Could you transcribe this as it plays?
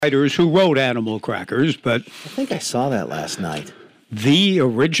writers who wrote Animal Crackers, but I think I saw that last night. the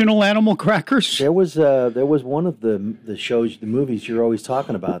original Animal Crackers? There was one of the shows, the movies you're always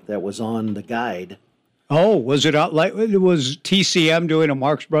talking about that was on the guide. Oh, was it like it was TCM doing a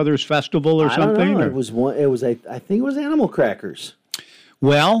Marx Brothers festival or something? I don't know. Or? It was one. It was I think it was Animal Crackers.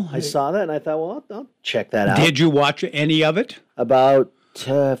 Well, I saw that and I thought, well, I'll check that out. Did you watch any of it? About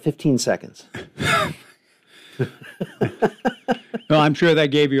 15 seconds. No, I'm sure that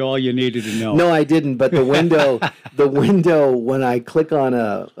gave you all you needed to know. No, I didn't. But the window, when I click on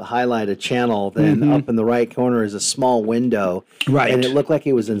a highlight a channel, then up in the right corner is a small window. Right. And it looked like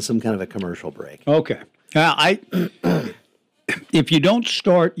it was in some kind of a commercial break. Okay. If you don't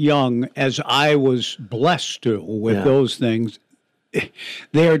start young, as I was blessed to with those things,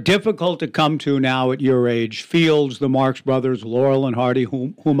 they are difficult to come to now at your age. Fields, the Marx Brothers, Laurel and Hardy,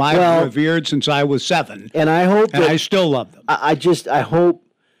 whom I've revered since I was 7. And I hope and I still love them. I hope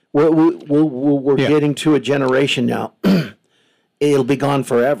we're getting to a generation now. It'll be gone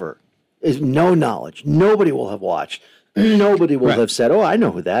forever. Is no knowledge. Nobody will have watched. Nobody will have said, "Oh, I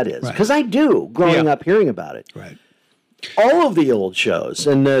know who that is," because I do. Growing up, hearing about it. Right. All of the old shows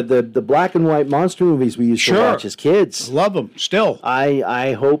and the black and white monster movies we used to watch as kids. Love them still.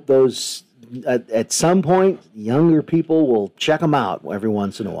 I hope those at some point younger people will check them out every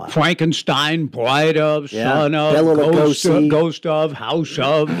once in a while. Frankenstein, Bride of, Son of, Ghost of, House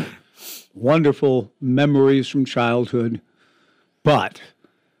of. Wonderful memories from childhood. But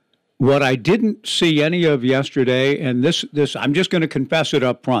what I didn't see any of yesterday, and this I'm just going to confess it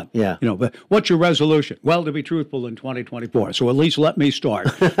up front. Yeah. But what's your resolution? Well, to be truthful in 2024. So at least let me start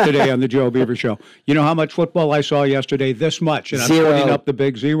today on the Joe Beaver Show. You know how much football I saw yesterday? This much. And I'm putting up the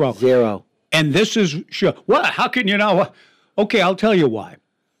big 0. 0. And this is what? How can you know? Okay, I'll tell you why.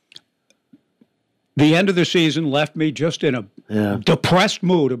 The end of the season left me just in a depressed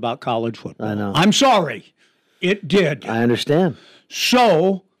mood about college football. I know. I'm sorry. It did. I understand.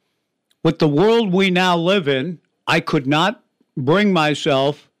 So, with the world we now live in, I could not bring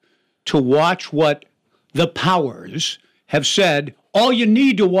myself to watch what the powers have said. All you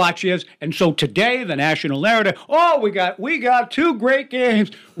need to watch is, and so today the national narrative. Oh, we got 2 great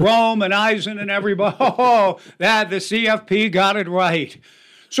games, Rome and Eisen and everybody. Oh, that the CFP got it right.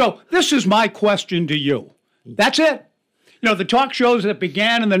 So this is my question to you. That's it. You know, the talk shows that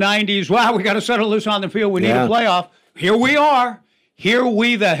began in the 90s. Wow, we got to settle this on the field. We need a playoff. Here we are. Here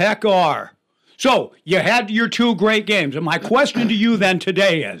we the heck are. So you had your 2 great games. And my question to you then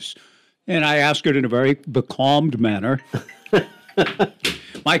today is, and I ask it in a very becalmed manner.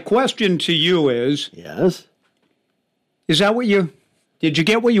 My question to you is, yes, is that did you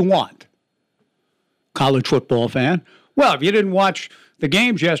get what you want? College football fan? Well, if you didn't watch the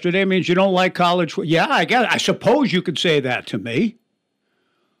games yesterday, it means you don't like college football. Yeah, I suppose you could say that to me.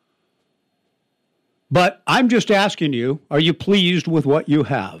 But I'm just asking you, are you pleased with what you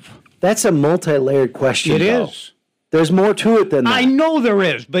have? That's a multi-layered question. It is. There's more to it than that. I know there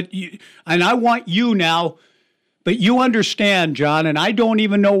is, and I want you now, but you understand, John, and I don't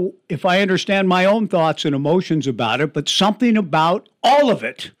even know if I understand my own thoughts and emotions about it, but something about all of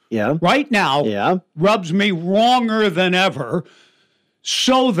it right now rubs me wronger than ever,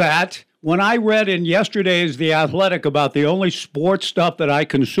 so that when I read in yesterday's The Athletic about the only sports stuff that I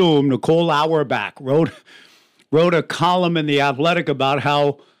consume, Nicole Auerbach wrote a column in The Athletic about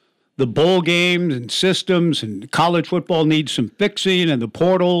how the bowl games and systems and college football needs some fixing, and the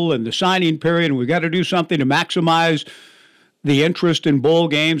portal and the signing period, and we got to do something to maximize the interest in bowl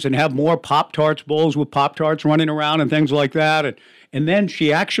games and have more Pop-Tarts bowls with Pop-Tarts running around and things like that. And then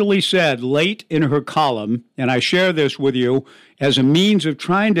she actually said late in her column, and I share this with you as a means of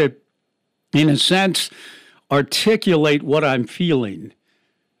trying to, in a sense, articulate what I'm feeling,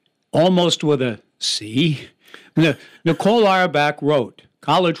 almost with a C. Nicole Auerbach wrote,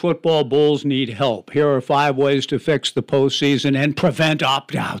 college football bulls need help. Here are 5 ways to fix the postseason and prevent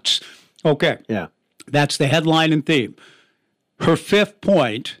opt-outs. Okay. Yeah. That's the headline and theme. Her 5th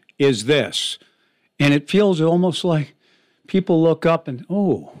point is this, and it feels almost like people look up and,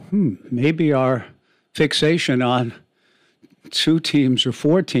 maybe our fixation on 2 teams or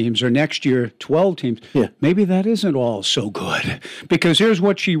 4 teams or next year 12 teams, maybe that isn't all so good. Because here's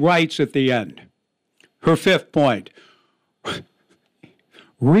what she writes at the end. Her 5th point.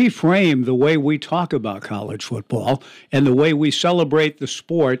 Reframe the way we talk about college football and the way we celebrate the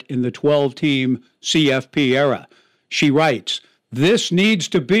sport in the 12-team CFP era. She writes, this needs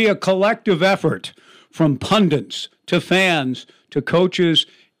to be a collective effort from pundits to fans to coaches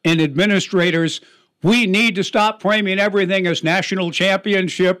and administrators. We need to stop framing everything as national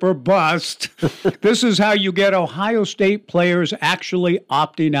championship or bust. This is how you get Ohio State players actually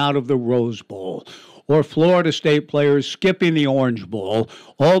opting out of the Rose Bowl, or Florida State players skipping the Orange Bowl,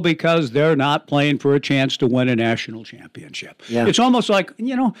 all because they're not playing for a chance to win a national championship. Yeah. It's almost like,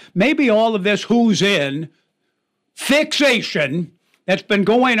 maybe all of this who's in fixation that's been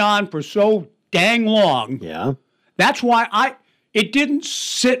going on for so dang long. Yeah. That's why it didn't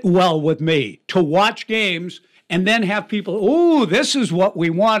sit well with me to watch games and then have people, this is what we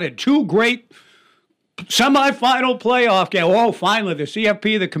wanted. 2 great semifinal playoff game. Oh, finally, the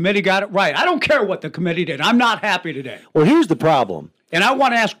CFP, the committee got it right. I don't care what the committee did. I'm not happy today. Well, here's the problem. And I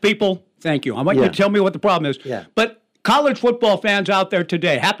want to ask people, thank you. I want you to tell me what the problem is. Yeah. But college football fans out there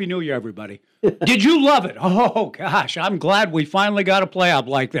today, Happy New Year, everybody. Did you love it? Oh, gosh, I'm glad we finally got a playoff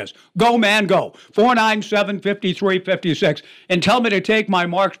like this. Go, man, go. 497-5356. And tell me to take my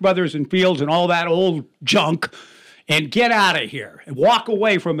Marx Brothers and Fields and all that old junk and get out of here and walk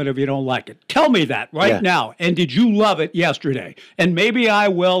away from it if you don't like it. Tell me that right now. And did you love it yesterday? And maybe I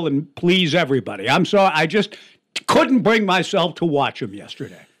will, and please everybody. I'm sorry. I just couldn't bring myself to watch them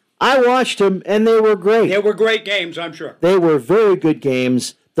yesterday. I watched them, and they were great. They were great games, I'm sure. They were very good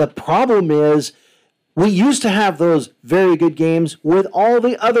games. The problem is we used to have those very good games with all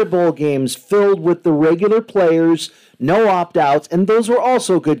the other bowl games filled with the regular players, no opt-outs, and those were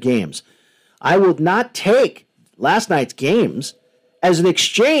also good games. I will not take last night's games as an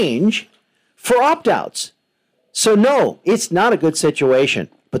exchange for opt-outs. So, no, it's not a good situation,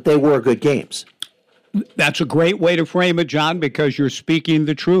 but they were good games. That's a great way to frame it, John, because you're speaking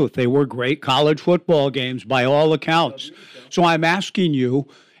the truth. They were great college football games by all accounts. So I'm asking you,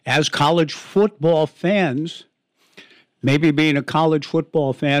 as college football fans, maybe being a college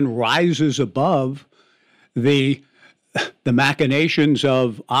football fan rises above the machinations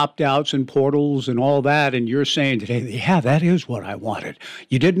of opt-outs and portals and all that, and you're saying today, yeah, that is what I wanted.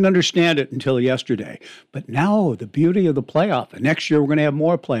 You didn't understand it until yesterday. But now the beauty of the playoff, and next year we're going to have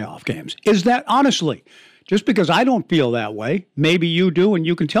more playoff games. Is that, honestly, just because I don't feel that way, maybe you do, and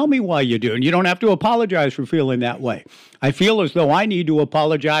you can tell me why you do, and you don't have to apologize for feeling that way. I feel as though I need to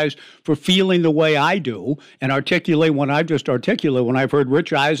apologize for feeling the way I do and articulate when I've heard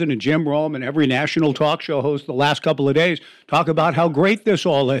Rich Eisen and Jim Rome and every national talk show host the last couple of days talk about how great this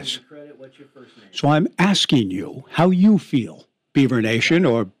all is. So I'm asking you how you feel, Beaver Nation,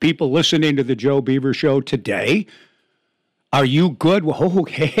 or people listening to the Joe Beaver Show today. Are you good? Well,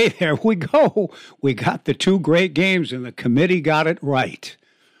 okay, there we go. We got the 2 great games, and the committee got it right.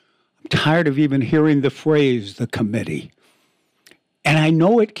 I'm tired of even hearing the phrase, the committee. And I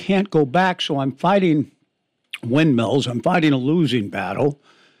know it can't go back, so I'm fighting windmills. I'm fighting a losing battle.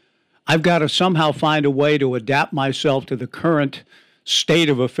 I've got to somehow find a way to adapt myself to the current state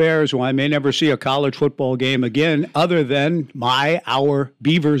of affairs, where I may never see a college football game again other than our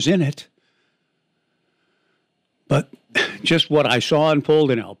Beavers in it. But just what I saw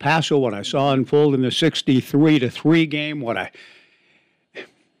unfold in El Paso, what I saw unfold in the 63-3 game,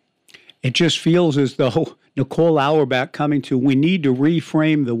 it just feels as though Nicole Auerbach coming to, we need to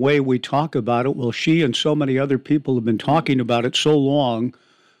reframe the way we talk about it. Well, she and so many other people have been talking about it so long,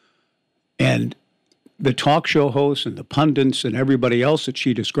 and the talk show hosts and the pundits and everybody else that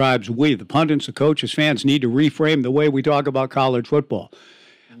she describes, the pundits, the coaches, fans, need to reframe the way we talk about college football.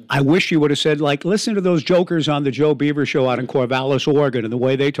 I wish you would have said, listen to those jokers on the Joe Beaver Show out in Corvallis, Oregon, and the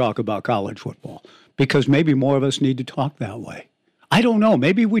way they talk about college football, because maybe more of us need to talk that way. I don't know.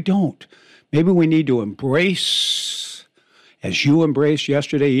 Maybe we don't. Maybe we need to embrace, as you embraced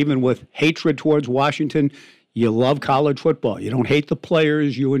yesterday, even with hatred towards Washington, you love college football. You don't hate the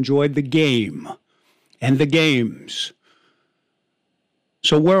players. You enjoyed the game and the games.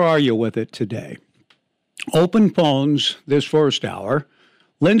 So where are you with it today? Open phones this first hour.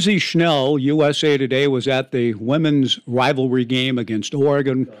 Lindsay Schnell, USA Today, was at the women's rivalry game against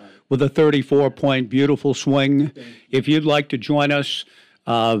Oregon with a 34-point beautiful swing. If you'd like to join us,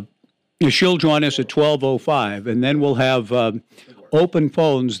 she'll join us at 12:05, and then we'll have open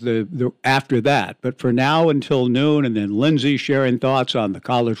phones after that. But for now until noon, and then Lindsay sharing thoughts on the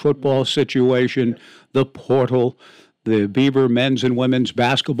college football situation, the portal, the Beaver men's and women's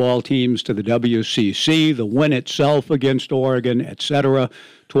basketball teams to the WCC, the win itself against Oregon, etc.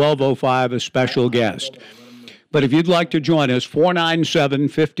 12:05, a special guest. But if you'd like to join us,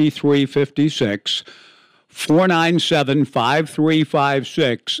 497-5356,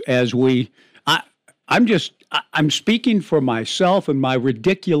 497-5356, as I'm speaking for myself and my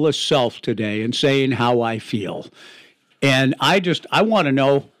ridiculous self today and saying how I feel. And I want to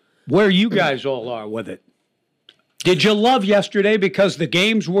know where you guys all are with it. Did you love yesterday because the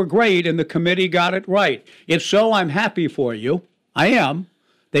games were great and the committee got it right? If so, I'm happy for you. I am.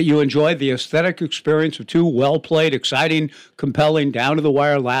 That you enjoyed the aesthetic experience of two well-played, exciting, compelling,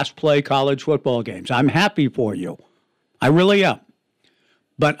 down-to-the-wire, last-play college football games. I'm happy for you. I really am.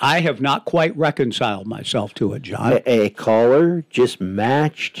 But I have not quite reconciled myself to it, John. A caller just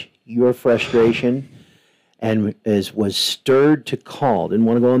matched your frustration and was stirred to call. Didn't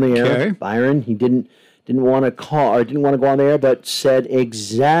want to go on the air. Okay. Byron, he didn't want to call or didn't want to go on the air, but said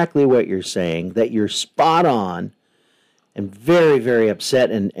exactly what you're saying, that you're spot on. And very, very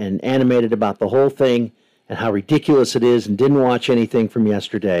upset and animated about the whole thing and how ridiculous it is, and didn't watch anything from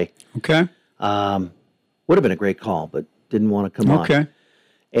yesterday. Okay. Would have been a great call, but didn't want to come on. Okay.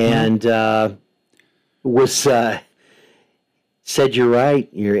 And said you're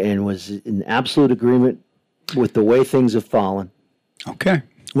right, and was in absolute agreement with the way things have fallen. Okay.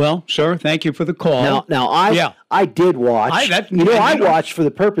 Well, sir, thank you for the call. Now I did watch. I watched for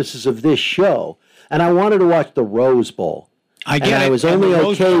the purposes of this show. And I wanted to watch the Rose Bowl. I get it. I was only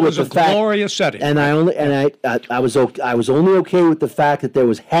okay with the fact. Glorious setting. And I was only okay with the fact that there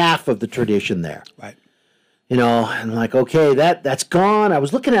was half of the tradition there. Right. And I'm like, okay, that's gone. I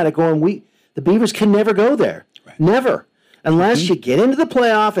was looking at it going, the Beavers can never go there. Right. Never. Unless you get into the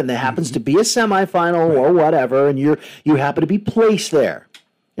playoff and there happens to be a semifinal or whatever, and you happen to be placed there.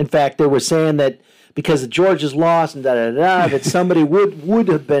 In fact, they were saying that because the Georgia's lost and that somebody would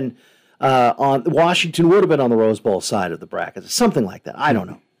have been on Washington would have been on the Rose Bowl side of the bracket, something like that. I don't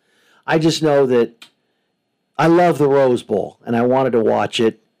know. I just know that I love the Rose Bowl and I wanted to watch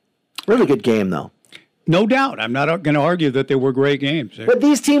it. Really good game, though. No doubt. I'm not going to argue that they were great games. But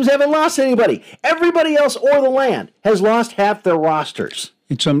these teams haven't lost anybody. Everybody else or the land has lost half their rosters.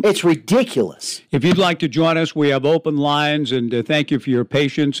 It's ridiculous. If you'd like to join us, we have open lines, and thank you for your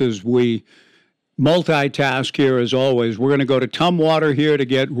patience as we multitask here as always. We're going to go to Tumwater here to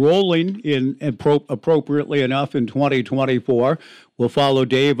get rolling in appropriately enough in 2024. We'll follow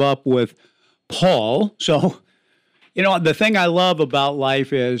Dave up with Paul. So, the thing I love about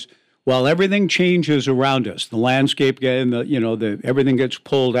life is while everything changes around us, the landscape and everything gets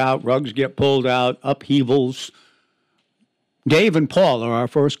pulled out, rugs get pulled out, upheavals. Dave and Paul are our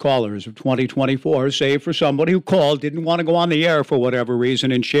first callers of 2024, save for somebody who called, didn't want to go on the air for whatever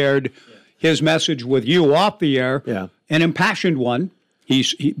reason, and shared his message with you off the air, an impassioned one.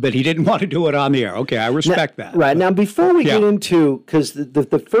 But he didn't want to do it on the air. Okay, I respect that. Right. Now, before we get into, because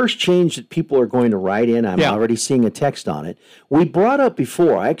the first change that people are going to write in, I'm already seeing a text on it. I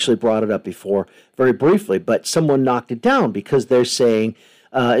actually brought it up before very briefly, but someone knocked it down because they're saying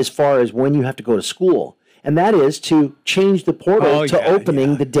as far as when you have to go to school. And that is to change the portal to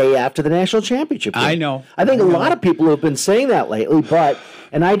opening the day after the national championship game. I know. I think a lot of people have been saying that lately,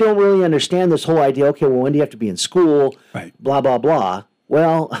 and I don't really understand this whole idea, okay, well, when do you have to be in school? Right. Blah, blah, blah.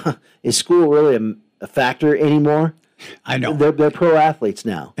 Well, is school really a factor anymore? I know. They're pro athletes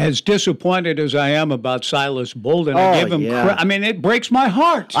now. As disappointed as I am about Silas Bolden, I give him it breaks my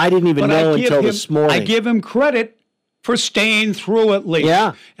heart. I didn't even know until this morning. I give him credit for staying through at least.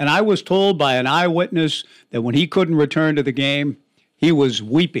 Yeah. And I was told by an eyewitness that when he couldn't return to the game, he was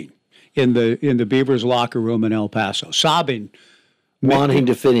weeping in the Beavers locker room in El Paso, sobbing. Wanting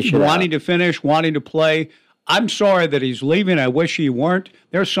to finish wanting to play. I'm sorry that he's leaving. I wish he weren't.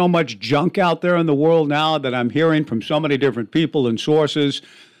 There's so much junk out there in the world now that I'm hearing from so many different people and sources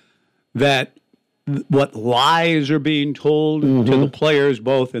that what lies are being told to the players,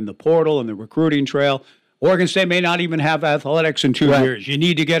 both in the portal and the recruiting trail. Oregon State may not even have athletics in 2 years. You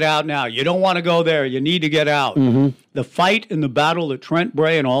need to get out now. You don't want to go there. You need to get out. The fight and the battle that Trent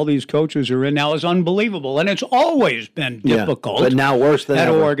Bray and all these coaches are in now is unbelievable, and it's always been difficult. But now worse than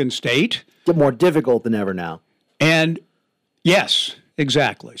ever. At Oregon State. More difficult than ever now. And yes,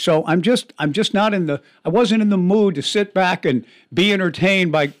 exactly. So I'm just not I wasn't in the mood to sit back and be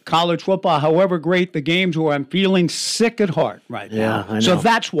entertained by college football, however great the games were. I'm feeling sick at heart right now. I know. So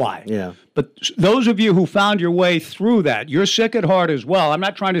that's why. Yeah. But those of you who found your way through that, you're sick at heart as well. I'm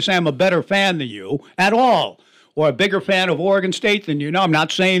not trying to say I'm a better fan than you at all, or a bigger fan of Oregon State than you. No, I'm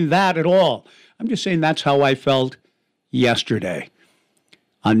not saying that at all. I'm just saying that's how I felt yesterday.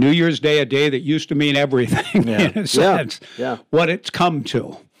 On New Year's Day, a day that used to mean everything in a sense, what it's come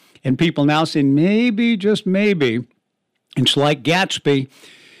to. And people now saying, maybe, just maybe, it's like Gatsby.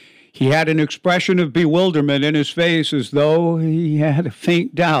 He had an expression of bewilderment in his face as though he had a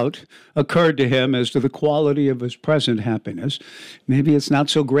faint doubt occurred to him as to the quality of his present happiness. Maybe it's not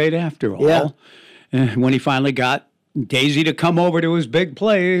so great after all. Yeah. When he finally got Daisy to come over to his big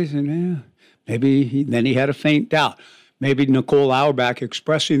plays, and maybe then he had a faint doubt. maybe Nicole Auerbach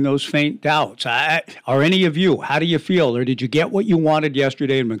expressing those faint doubts. Are any of you, how do you feel? Or did you get what you wanted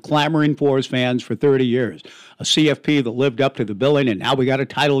yesterday and been clamoring for as fans for 30 years? A CFP that lived up to the billing, and now we got a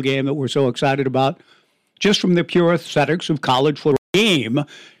title game that we're so excited about? Just from the pure aesthetics of college football game,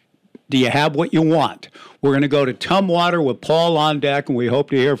 do you have what you want? We're going to go to Tumwater with Paul on deck, and we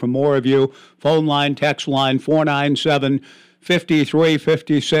hope to hear from more of you. Phone line, text line,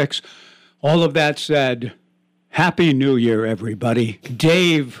 497-5356. All of that said, Happy New Year, everybody.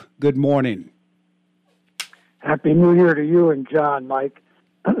 Dave, good morning. Happy New Year to you and John, Mike.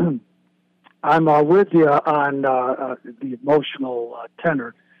 I'm with you on the emotional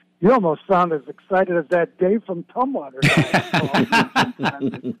tenor. You almost sound as excited as that Dave from Tumwater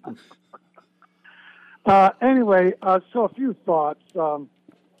guy. Anyway, so a few thoughts.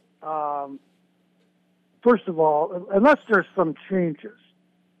 First of all, unless there's some changes,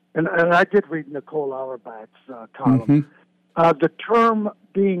 and I did read Nicole Auerbach's column, the term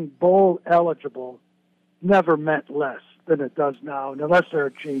being bowl eligible never meant less than it does now, and unless there are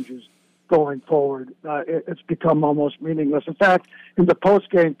changes going forward, it's become almost meaningless. In fact, in the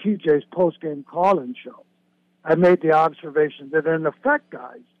TJ's post-game call-in show, I made the observation that in effect,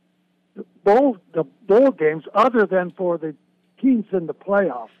 guys, the bowl games, other than for the teams in the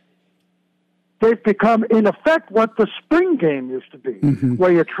playoffs, they've become, in effect, what the spring game used to be,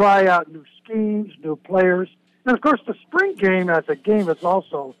 where you try out new schemes, new players. And, of course, the spring game as a game is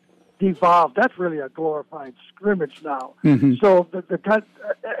also devolved. That's really a glorified scrimmage now. So,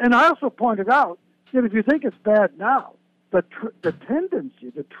 and I also pointed out that if you think it's bad now, the tendency,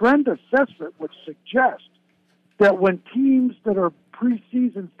 the trend assessment would suggest that when teams that are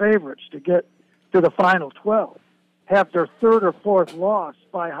preseason favorites to get to the Final 12 have their third or fourth loss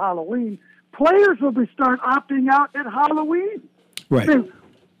by Halloween, players will start opting out at Halloween. Right. I mean,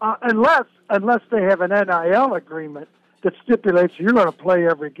 unless they have an NIL agreement that stipulates you're going to play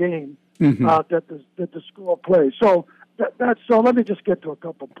every game that the school plays. So so let me just get to a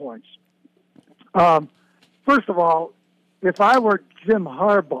couple points. First of all, if I were Jim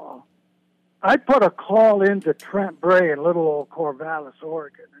Harbaugh, I'd put a call into Trent Bray in little old Corvallis,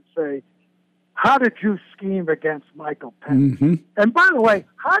 Oregon, and say, how did you scheme against Michael Penix? And by the way,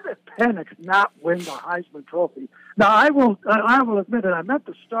 how did Penix not win the Heisman Trophy? Now, I will admit it. I meant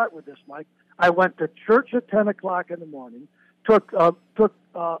to start with this, Mike. I went to church at 10 o'clock in the morning, took a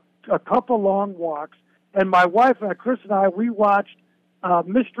couple long walks, and my wife, Chris and I, we watched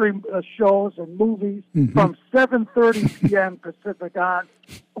mystery shows and movies from 7:30 p.m. Pacific on.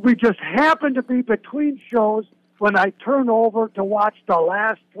 We just happened to be between shows when I turned over to watch the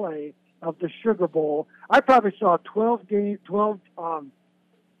last play of the Sugar Bowl. I probably saw 12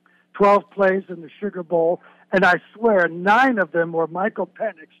 plays in the Sugar Bowl, and I swear 9 of them were Michael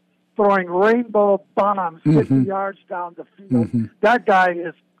Penix throwing rainbow bombs 50 yards down the field. That guy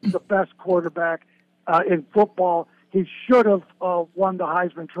is the best quarterback in football. He should have won the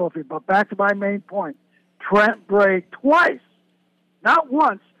Heisman Trophy. But back to my main point, Trent Bray twice, not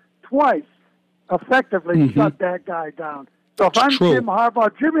once, twice, effectively shut that guy down. So if I'm Jim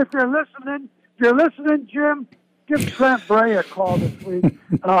Harbaugh, Jim, if you're listening, Jim, give Trent Bray a call this week,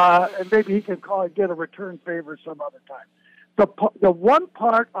 and maybe he can call and get a return favor some other time. The one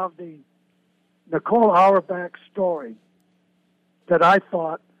part of the Nicole Auerbach story that I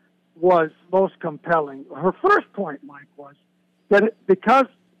thought was most compelling, her first point, Mike, was that because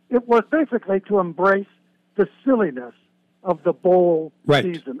it was basically to embrace the silliness of the bowl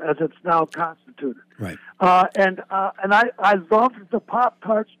season as it's now constituted. Right. And I loved the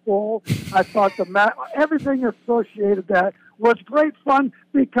Pop-Tarts Bowl. I thought everything associated that was great fun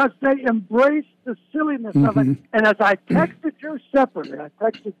because they embraced the silliness of it. And as I texted you separately, I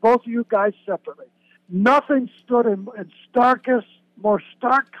texted both of you guys separately, nothing stood in more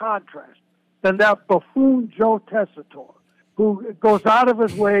stark contrast than that buffoon Joe Tessitore, who goes out of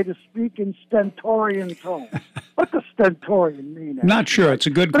his way to speak in stentorian tones. What does stentorian mean? Not sure. It's a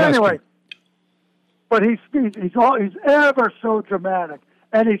good question. Anyway, but he's ever so dramatic,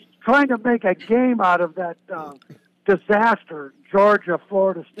 and he's trying to make a game out of that disaster,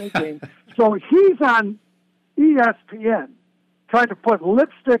 Georgia-Florida State game. So he's on ESPN trying to put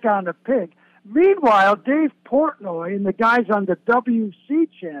lipstick on the pig. Meanwhile, Dave Portnoy and the guys on the WC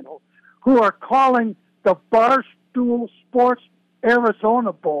channel who are calling the Barstool Sports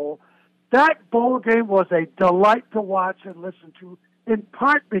Arizona Bowl, that bowl game was a delight to watch and listen to, in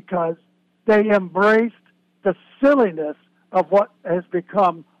part because they embraced the silliness of what has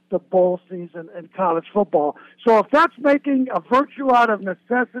become the bowl season in college football. So if that's making a virtue out of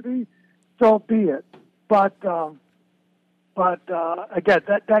necessity, so be it. But again,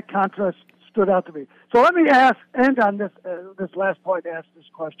 that contrast stood out to me. So let me end on this last point, ask this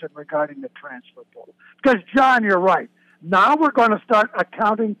question regarding the transfer portal. Because, John, you're right. Now we're going to start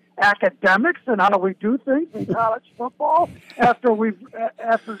accounting academics and how we do things in college football after we've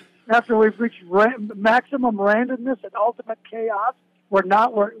reached maximum randomness and ultimate chaos.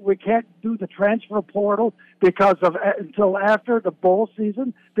 We can't do the transfer portal until after the bowl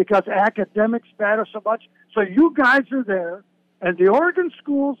season because academics matter so much. So you guys are there, and the Oregon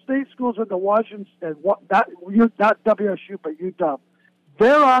schools, state schools, and the Washington, not WSU, but UW,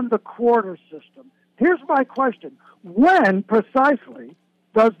 they're on the quarter system. Here's my question. When precisely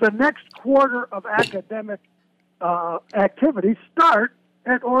does the next quarter of academic activity start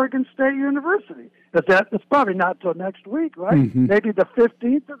at Oregon State University? It's probably not till next week, right? Mm-hmm. Maybe the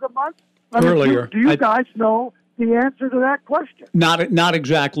 15th of the month? Earlier. Do you guys know the answer to that question? Not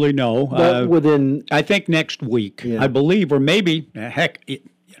exactly, no. But within... I think next week, I believe, or maybe, heck...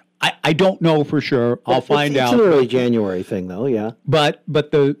 I don't know for sure. I'll find out. It's an early January thing, though, yeah. But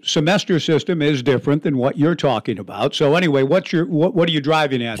the semester system is different than what you're talking about. So anyway, what are you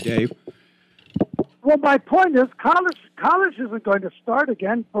driving at, Dave? Well, my point is college isn't going to start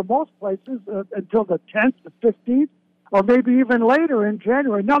again for most places until the 10th, the 15th, or maybe even later in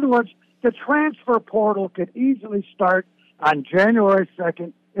January. In other words, the transfer portal could easily start on January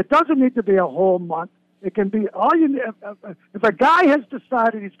 2nd. It doesn't need to be a whole month. It can be if a guy has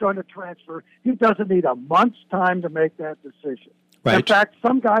decided he's going to transfer, he doesn't need a month's time to make that decision. Right. In fact,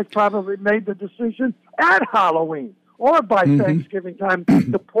 some guys probably made the decision at Halloween or by Thanksgiving time.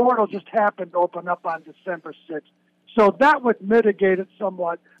 The portal just happened to open up on December 6th. So that would mitigate it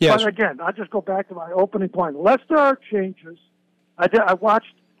somewhat. Yes. But again, I'll just go back to my opening point. Unless there are changes, I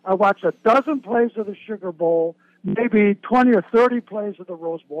watched a dozen plays of the Sugar Bowl, maybe 20 or 30 plays of the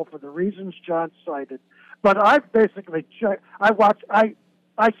Rose Bowl for the reasons John cited. But I basically checked. I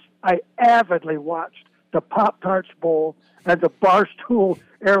avidly watched the Pop-Tarts Bowl and the Barstool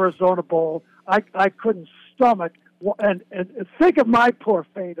Arizona Bowl. I couldn't stomach. And think of my poor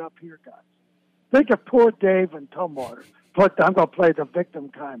fate up here, guys. Think of poor Dave and Tumwater. I'm going to play the victim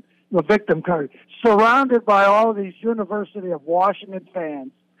card. Surrounded by all of these University of Washington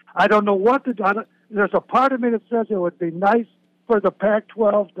fans. I don't know what to do. There's a part of me that says it would be nice for the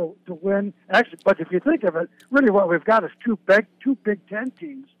Pac-12 to win. Actually, but if you think of it, really what we've got is two Big Ten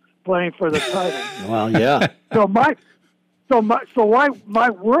teams playing for the title. Well, yeah. My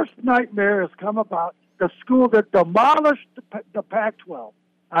worst nightmare has come about the school that demolished the Pac-12.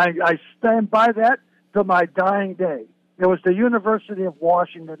 I stand by that to my dying day. It was the University of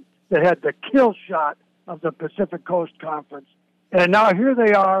Washington that had the kill shot of the Pacific Coast Conference. And now here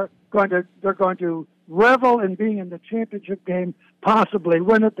they are they're going to revel in being in the championship game, possibly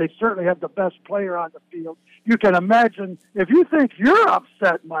win it. They certainly have the best player on the field. You can imagine, if you think you're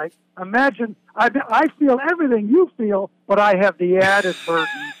upset, Mike, imagine I feel everything you feel, but I have the added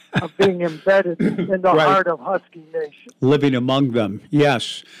burden of being embedded in the heart of Husky Nation. Living among them,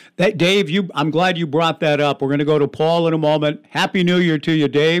 yes. Dave, I'm glad you brought that up. We're going to go to Paul in a moment. Happy New Year to you,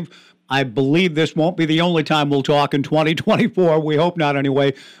 Dave. I believe this won't be the only time we'll talk in 2024. We hope not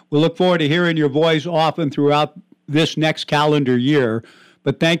anyway. We look forward to hearing your voice often throughout this next calendar year.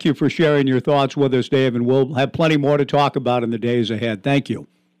 But thank you for sharing your thoughts with us, Dave, and we'll have plenty more to talk about in the days ahead. Thank you.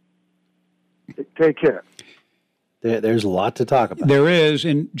 Take care. There's a lot to talk about. There is.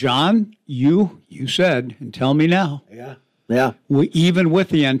 And, John, you said, and tell me now. Yeah. Even with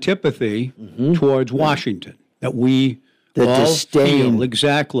the antipathy towards Washington, that we the all disdain. feel,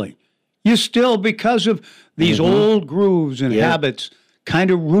 exactly. You still, because of these old grooves and habits, kind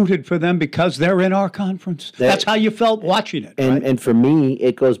of rooted for them because they're in our conference. That's how you felt watching it. And right? and for me,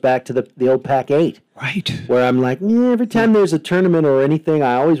 it goes back to the old Pac-8. Right. Where I'm like, every time there's a tournament or anything,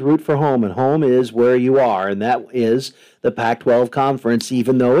 I always root for home. And home is where you are. And that is the Pac-12 conference,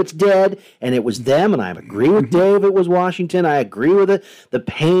 even though it's dead. And it was them. And I agree with Dave, it was Washington. I agree with it. The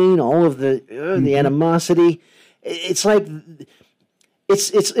pain, all of the animosity. It's like...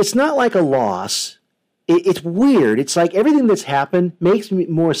 It's not like a loss. It's weird. It's like everything that's happened makes me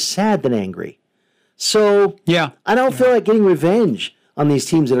more sad than angry. So I don't feel like getting revenge on these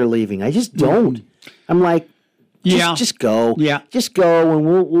teams that are leaving. I just don't. I'm like, just go. Yeah. Just go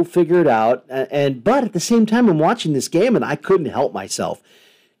and we'll figure it out. But at the same time, I'm watching this game and I couldn't help myself.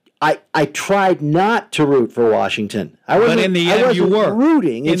 I tried not to root for Washington. But in the end, you were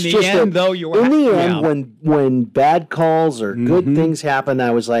rooting. In the end, though, you were. In the end, when bad calls or good things happen,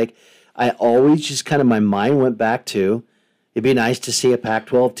 I was like, I always just kind of my mind went back to, it'd be nice to see a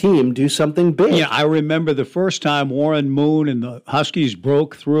Pac-12 team do something big. Yeah, I remember the first time Warren Moon and the Huskies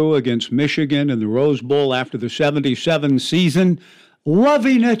broke through against Michigan in the Rose Bowl after the '77 season,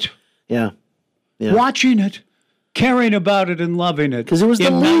 loving it. Yeah. watching it, caring about it, and loving it. Because it was the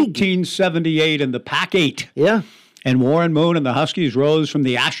in league. 1978 in the Pac-8. Yeah. And Warren Moon and the Huskies rose from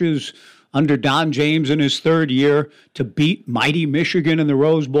the ashes under Don James in his third year to beat mighty Michigan in the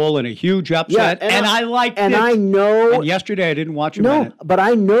Rose Bowl in a huge upset. Yeah, and I liked it. And I know. And yesterday I didn't watch a minute. But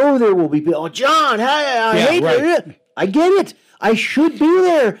I know there will be people. Oh, John, hey, I hate it. I get it. I should be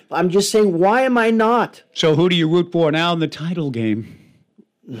there. I'm just saying, why am I not? So who do you root for now in the title game?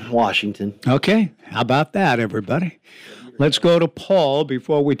 Washington. Okay. How about that, everybody? Let's go to Paul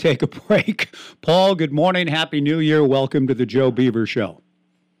before we take a break. Paul, good morning. Happy New Year. Welcome to the Joe Beaver Show.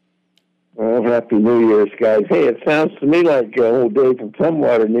 Well, Happy New Year's, guys. Hey, it sounds to me like old Dave from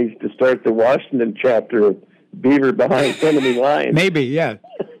Tumwater needs to start the Washington chapter of Beaver Behind Enemy Lines. Maybe, yeah.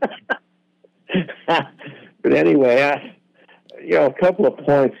 But anyway, a couple of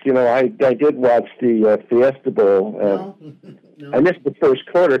points. I did watch the Fiesta Bowl. I missed the first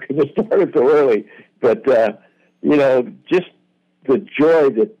quarter because it started so early. But, just the joy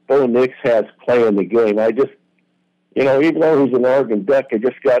that Bo Nix has playing the game. I just, even though he's an Oregon Duck, I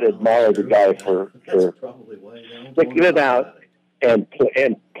just got to admire the guy for sticking it out and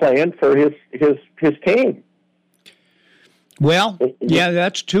playing for his team. Well, yeah,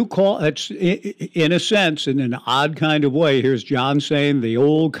 that's too That's in a sense, in an odd kind of way. Here's John saying the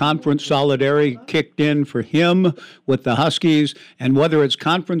old conference solidarity kicked in for him with the Huskies, and whether it's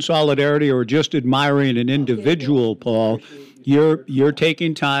conference solidarity or just admiring an individual, Paul, you're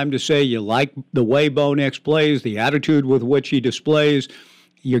taking time to say you like the way Bo Nix plays, the attitude with which he displays.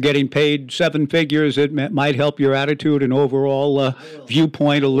 You're getting paid seven figures. It might help your attitude and overall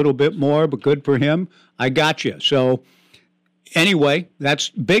viewpoint a little bit more, but good for him. I got you. So. Anyway, that's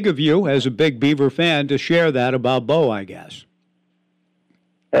big of you as a big Beaver fan to share that about Bo, I guess.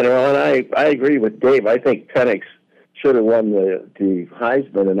 And I agree with Dave. I think Penix should have won the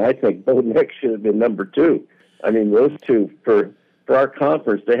Heisman, and I think Bo Nix should have been number two. I mean, those two, for our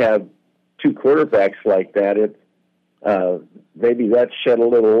conference to have two quarterbacks like that, maybe that shed a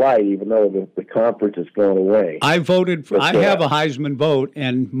little light, even though the conference is going away. I voted for. I have a Heisman vote,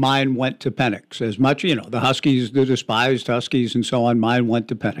 and mine went to Penix. As much, the Huskies, the despised Huskies, and so on. Mine went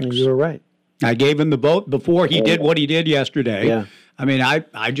to Penix. You were right. I gave him the vote before he did what he did yesterday. Yeah. I mean,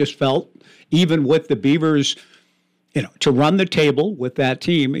 I just felt, even with the Beavers, to run the table with that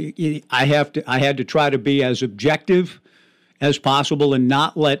team, I had to try to be as objective as possible and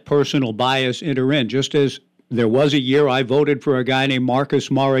not let personal bias enter in. Just as there was a year I voted for a guy named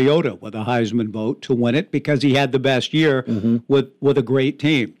Marcus Mariota with a Heisman vote to win it because he had the best year with a great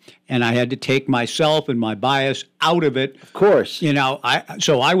team. And I had to take myself and my bias out of it. Of course.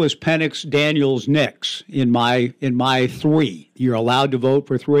 So I was Penix, Daniels, Nix in my three. You're allowed to vote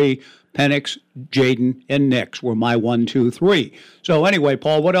for three. Penix, Jaden, and Nix were my 1, 2, 3. So anyway,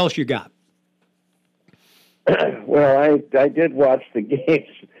 Paul, what else you got? Well, I did watch the games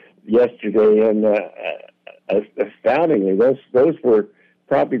yesterday, and astoundingly, those were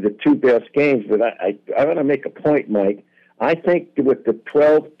probably the two best games. But I want to make a point, Mike. I think with the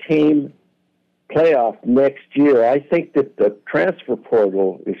 12-team playoff next year, I think that the transfer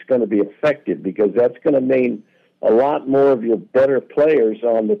portal is going to be affected because that's going to mean a lot more of your better players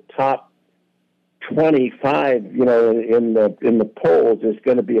on the top 25, in the polls is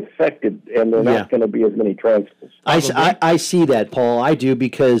going to be affected, and there are not going to be as many transfers. I see that, Paul. I do,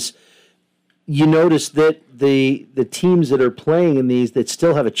 because you notice that the teams that are playing in these that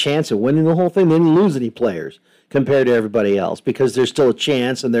still have a chance of winning the whole thing, they didn't lose any players compared to everybody else because there's still a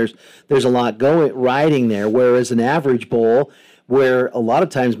chance and there's a lot riding there. Whereas an average bowl, where a lot of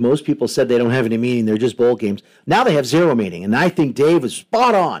times most people said they don't have any meaning, they're just bowl games. Now they have zero meaning, and I think Dave was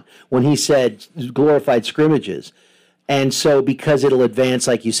spot on when he said glorified scrimmages. And so because it'll advance,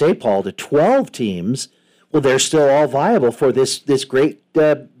 like you say, Paul, to 12 teams, well, they're still all viable for this great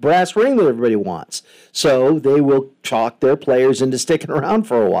brass ring that everybody wants. So they will chalk their players into sticking around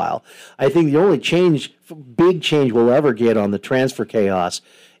for a while. I think the only big change we'll ever get on the transfer chaos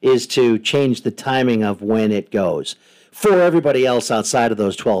is to change the timing of when it goes for everybody else outside of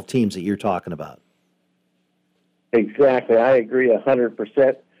those 12 teams that you're talking about. Exactly. I agree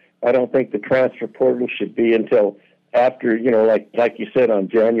 100%. I don't think the transfer portal should be until after, like you said, on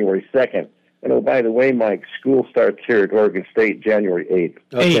January 2nd. And, oh, by the way, Mike, school starts here at Oregon State January 8th.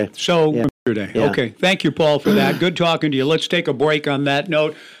 Okay. Yesterday. Yeah. Okay. Thank you, Paul, for that. Good talking to you. Let's take a break on that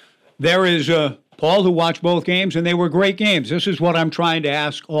note. There is Paul who watched both games, and they were great games. This is what I'm trying to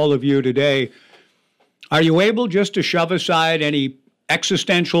ask all of you today. Are you able just to shove aside any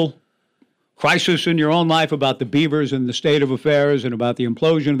existential crisis in your own life about the Beavers and the state of affairs and about the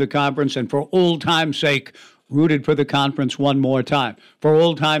implosion of the conference, and for old time's sake, rooted for the conference one more time. For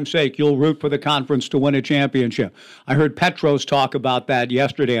old time's sake, you'll root for the conference to win a championship. I heard Petros talk about that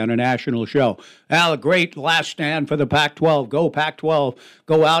yesterday on a national show. A great last stand for the Pac-12. Go Pac-12.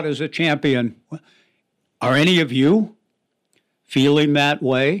 Go out as a champion. Are any of you feeling that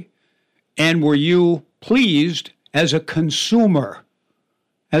way? And were you pleased as a consumer,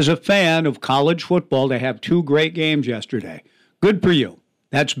 as a fan of college football, to have 2 great games yesterday? Good for you.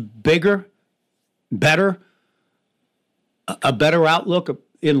 That's bigger, better, a better outlook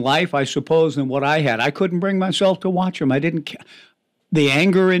in life, I suppose, than what I had. I couldn't bring myself to watch them. I didn't. The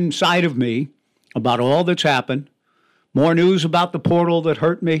anger inside of me about all that's happened, more news about the portal that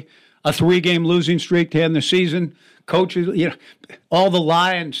hurt me, a 3-game losing streak to end the season, coaches, all the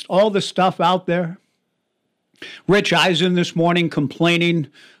lions, all the stuff out there. Rich Eisen this morning complaining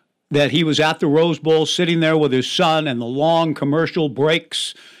that he was at the Rose Bowl sitting there with his son and the long commercial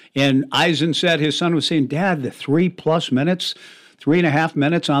breaks. And Eisen said his son was saying, Dad, the 3+ minutes, 3.5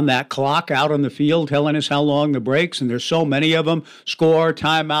 minutes on that clock out on the field telling us how long the breaks, and there's so many of them. Score,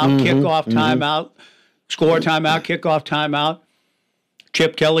 timeout, kickoff, timeout, score, timeout, kickoff, timeout.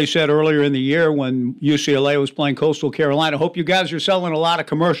 Chip Kelly said earlier in the year when UCLA was playing Coastal Carolina, hope you guys are selling a lot of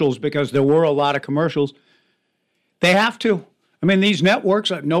commercials, because there were a lot of commercials. They have to. I mean, these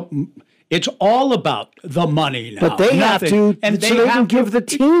networks, nope. It's all about the money now. But they have to, and so they can give the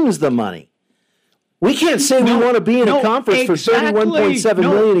teams the money. We can't say we want to be in a conference for $31.7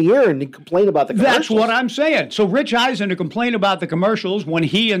 million a year and complain about the commercials. That's what I'm saying. So Rich Eisen to complain about the commercials when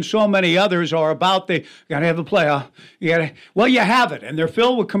he and so many others are about you got to have the playoff. Well, you have it, and they're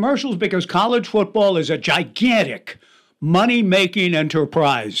filled with commercials because college football is a gigantic money-making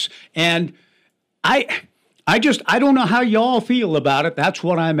enterprise. And I don't know how y'all feel about it. That's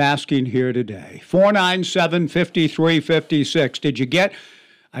what I'm asking here today. 497-5356. Did you get?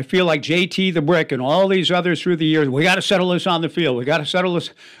 I feel like JT the Brick and all these others through the years. We got to settle this on the field. We got to settle this.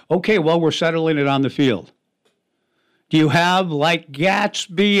 Okay, well, we're settling it on the field. Do you have, like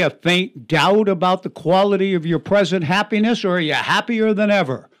Gatsby, a faint doubt about the quality of your present happiness, or are you happier than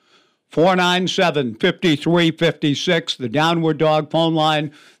ever? 497-5356, the Downward Dog phone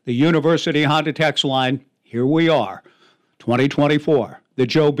line, the University Honda text line. Here we are, 2024, the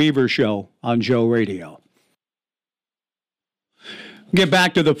Joe Beaver Show on Joe Radio. Get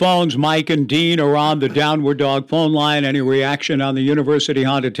back to the phones. Mike and Dean are on the Downward Dog phone line. Any reaction on the University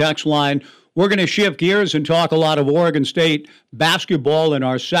Honda text line? We're going to shift gears and talk a lot of Oregon State basketball in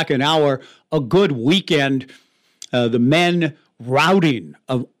our second hour. A good weekend. The men routing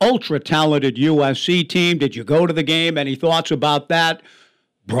an ultra-talented USC team. Did you go to the game? Any thoughts about that?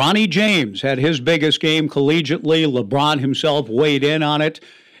 Bronny James had his biggest game collegiately. LeBron himself weighed in on it.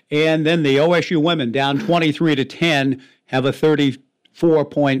 And then the OSU women down 23-10 have a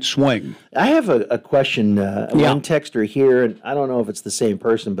 34-point swing. I have a question. One texter here, and I don't know if it's the same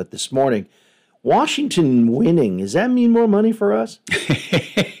person, but this morning, Washington winning, does that mean more money for us?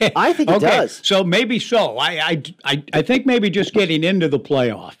 I think it does. So maybe so. I think maybe just getting into the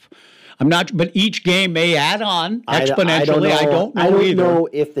playoff. I'm not, but each game may add on exponentially. I don't know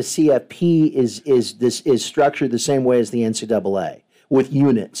if the CFP is structured the same way as the NCAA with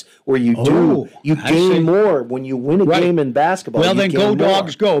units, where you gain more when you win a game in basketball. Well, then go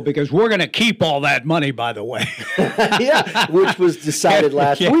Dogs go, because we're going to keep all that money, by the way. Yeah, which was decided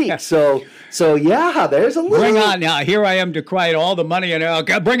last week. So yeah, there's a little. Bring on now. Here I am decrying all the money, and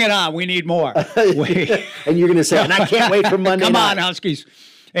okay, bring it on. We need more. And you're going to say, and I can't wait for Monday Come night. on, Huskies.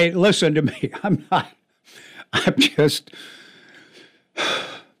 Hey, listen to me. I'm just.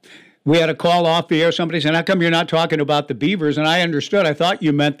 We had a call off the air. Somebody said, how come you're not talking about the Beavers? And I understood. I thought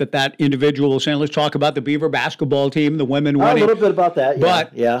you meant that individual was saying, let's talk about the Beaver basketball team, the women winning. A little bit about that, yeah.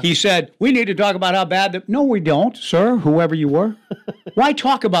 But he said, we need to talk about how bad. No, we don't, sir, whoever you were. Why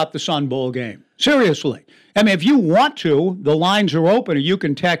talk about the Sun Bowl game? Seriously. I mean, if you want to, the lines are open, or you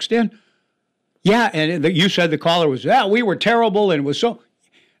can text in. Yeah, and you said the caller was, we were terrible, and it was so.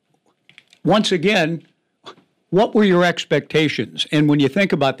 Once again, what were your expectations? And when you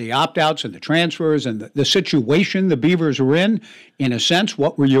think about the opt-outs and the transfers and the situation the Beavers were in a sense,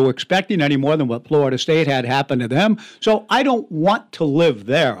 what were you expecting any more than what Florida State had happen to them? So I don't want to live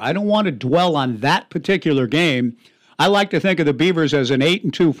there. I don't want to dwell on that particular game. I like to think of the Beavers as an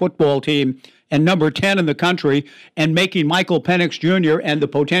 8-2 football team and number 10 in the country, and making Michael Penix Jr. and the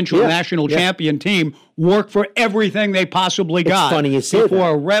potential national champion team work for everything they possibly got. It's funny you say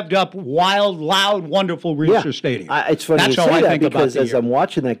before a revved up, wild, loud, wonderful Reser Stadium. It's funny That's you how say I that, think because about as I'm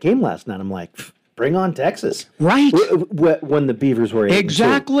watching that game last night, I'm like, Bring on Texas. Right. When the Beavers were 8-2.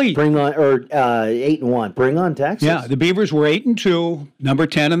 Exactly. Bring on, or 8-1. Bring on Texas. Yeah, the Beavers were 8-2, number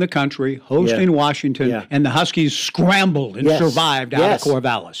 10 in the country, hosting Washington, and the Huskies scrambled and survived out of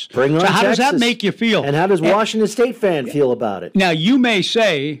Corvallis. Bring on So how Texas. does that make you feel? And how does Washington State fan feel about it? Now, you may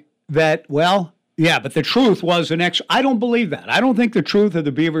say that, well, yeah, but the truth was I don't believe that. I don't think the truth of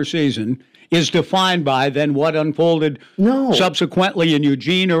the Beaver season is defined by then what unfolded subsequently in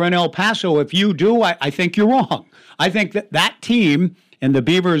Eugene or in El Paso. If you do, I think you're wrong. I think that team and the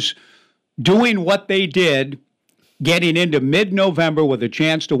Beavers doing what they did, getting into mid-November with a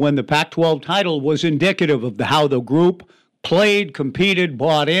chance to win the Pac-12 title, was indicative of how the group played, competed,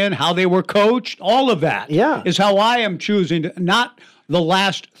 bought in, how they were coached. All of that is how I am choosing to, not the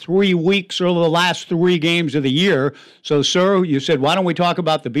last 3 weeks or the last 3 games of the year. So, sir, you said, why don't we talk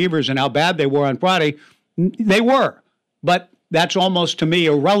about the Beavers and how bad they were on Friday? They were, but that's almost, to me,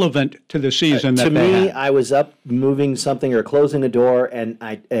 irrelevant to the season that they had. To me, I was up moving something or closing a door, and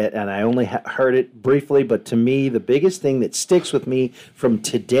I only heard it briefly, but to me, the biggest thing that sticks with me from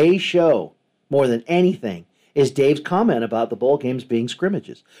today's show, more than anything, is Dave's comment about the bowl games being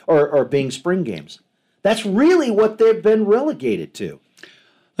scrimmages or being spring games. That's really what they've been relegated to.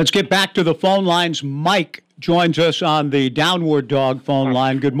 Let's get back to the phone lines. Mike joins us on the Downward Dog phone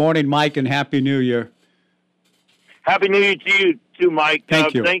line. Good morning, Mike, and Happy New Year. Happy New Year to you, too, Mike.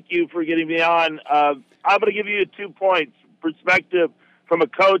 Thank you. Thank you for getting me on. I'm going to give you 2 points, perspective from a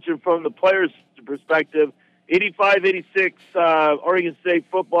coach and from the players' perspective. 85-86 Oregon State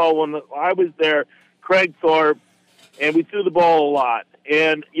football, when I was there, Craig Thorpe, and we threw the ball a lot.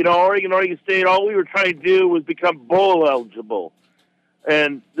 And, Oregon State, all we were trying to do was become bowl eligible.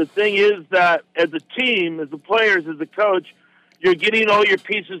 And the thing is that as a team, as the players, as a coach, you're getting all your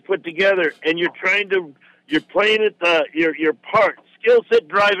pieces put together, and you're playing at your part. Skill set,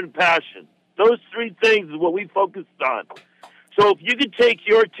 drive, and passion. Those 3 things is what we focused on. So if you could take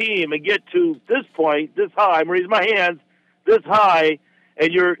your team and get to this point, this high, I'm raising my hands, this high,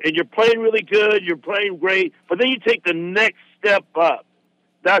 and you're playing really good, you're playing great, but then you take the next step up.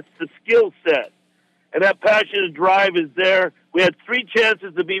 That's the skill set. And that passion and drive is there. We had 3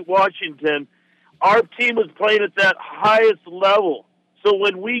 chances to beat Washington. Our team was playing at that highest level. So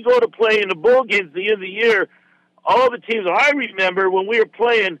when we go to play in the bowl games at the end of the year, all the teams I remember when we were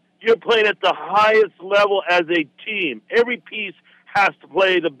playing, you're playing at the highest level as a team. Every piece has to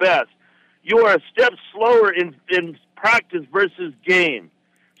play the best. You are a step slower in practice versus game.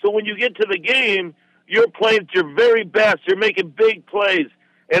 So when you get to the game, you're playing at your very best. You're making big plays.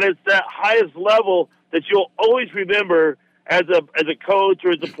 And it's that highest level that you'll always remember as a coach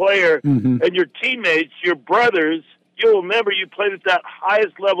or as a player, and your teammates, your brothers, you'll remember you played at that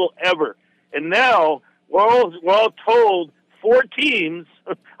highest level ever. And now we're all told 4 teams,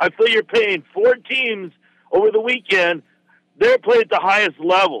 I feel you're paying 4 teams over the weekend, they're playing at the highest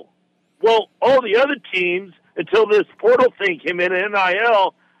level. Well, all the other teams, until this portal thing came in,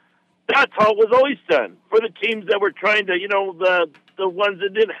 NIL, that's how it was always done. For the teams that were trying to, the ones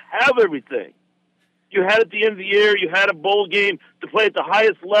that didn't have everything. You had at the end of the year, you had a bowl game to play at the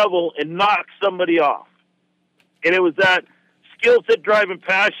highest level and knock somebody off. And it was that skill set, drive, and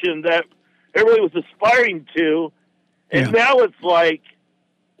passion that everybody was aspiring to. And now it's like,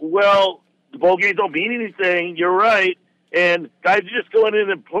 well, the bowl games don't mean anything. You're right. And guys are just going in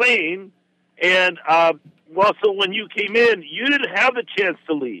and playing. And, so when you came in, you didn't have the chance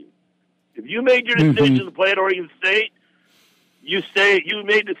to leave. If you made your decision to play at Oregon State, you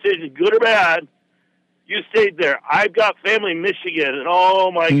made decisions, good or bad, you stayed there. I've got family in Michigan, and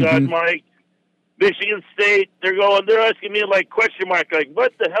oh my God, Mike, Michigan State, they're asking me like question mark, like,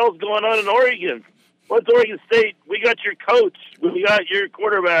 what the hell's going on in Oregon? What's Oregon State? We got your coach, we got your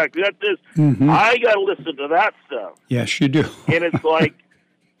quarterback, we got this. I got to listen to that stuff. Yes, you do. And it's like,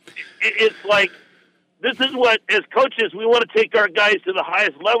 this is what, as coaches, we want to take our guys to the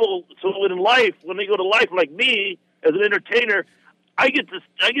highest level. So in life, when they go to life, like me as an entertainer, I get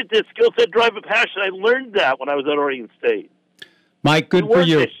this skill set, drive, and passion. I learned that when I was at Oregon State. Mike, good for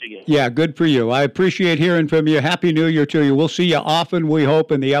you. Michigan. Yeah, good for you. I appreciate hearing from you. Happy New Year to you. We'll see you often, we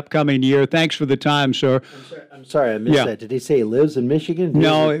hope, in the upcoming year. Thanks for the time, sir. I'm sorry, I missed that. Did he say he lives in Michigan?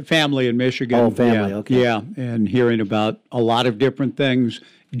 No, family in Michigan. Oh, family, okay. Yeah, and hearing about a lot of different things.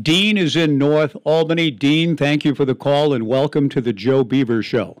 Dean is in North Albany. Dean, thank you for the call, and welcome to the Joe Beaver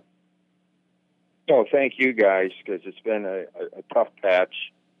Show. Oh, thank you guys, because it's been a tough patch,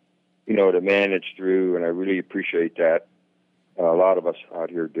 to manage through, and I really appreciate that. A lot of us out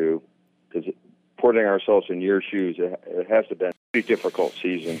here do, because putting ourselves in your shoes, it has been a pretty difficult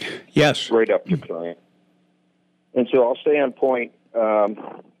season. Yes. Right up to current. And so I'll stay on point.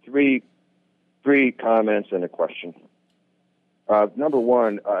 3 3 comments and a question. Number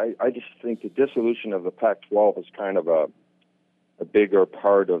one, I just think the dissolution of the Pac-12 is kind of a bigger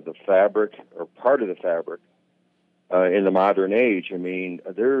part of the fabric, or part of the fabric, in the modern age. I mean,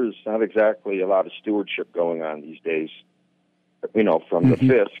 there's not exactly a lot of stewardship going on these days, from the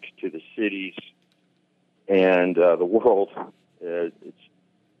fisc to the cities and the world. It's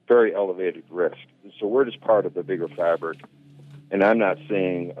very elevated risk. So we're just part of the bigger fabric. And I'm not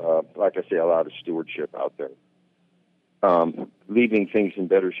seeing, like I say, a lot of stewardship out there. Leaving things in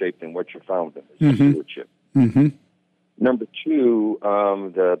better shape than what you found them is stewardship. Number 2,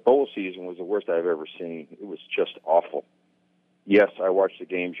 the bowl season was the worst I've ever seen. It was just awful. Yes, I watched the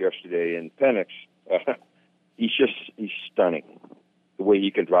games yesterday, and Penix, he's stunning. The way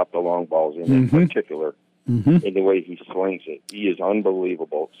he can drop the long balls in particular, and the way he slings it. He is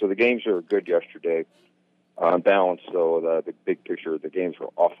unbelievable. So the games were good yesterday. On balance, though, the big picture, the games were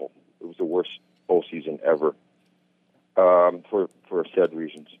awful. It was the worst bowl season ever, for said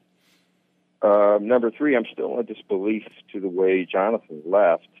reasons. Number 3, I'm still in disbelief to the way Jonathan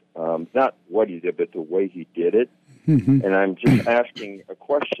left. Not what he did, but the way he did it. And I'm just asking a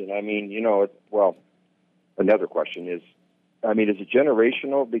question. I mean, another question is, is it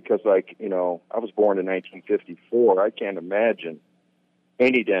generational? Because, I was born in 1954. I can't imagine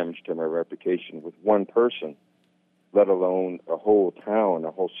any damage to my reputation with one person, let alone a whole town,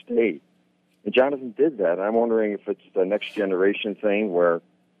 a whole state. And Jonathan did that. I'm wondering if it's the next generation thing where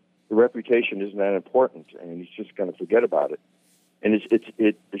the reputation isn't that important, and he's just going to forget about it. And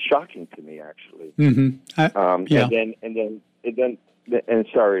it's shocking to me, actually. And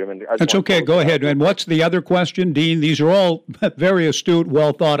sorry, that's okay. Go ahead. And what's the other question, Dean? These are all very astute,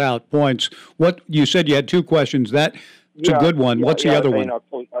 well thought out points. What you said you had 2 questions. That's a good one. What's the other one?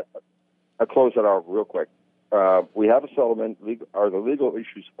 I'll close it out real quick. We have a settlement. Are the legal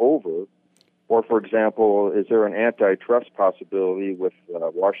issues over? Or, for example, is there an antitrust possibility with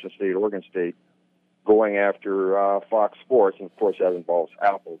Washington State, Oregon State, going after Fox Sports? And, of course, that involves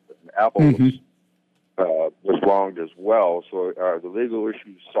Apple. Apple was wronged as well. So are the legal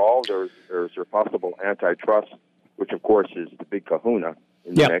issues solved, or is there possible antitrust, which, of course, is the big kahuna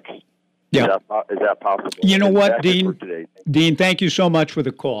in the mix? Yeah. Is that possible? You know what, Dean? Dean, thank you so much for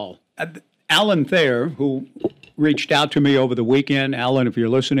the call. Alan Thayer, who reached out to me over the weekend. Alan, if you're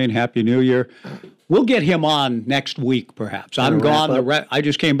listening, Happy New Year. We'll get him on next week, perhaps. I'm gone. I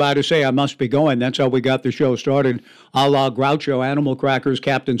just came by to say I must be going. That's how we got the show started. A la Groucho, Animal Crackers,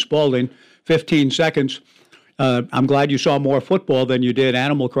 Captain Spaulding, 15 seconds. I'm glad you saw more football than you did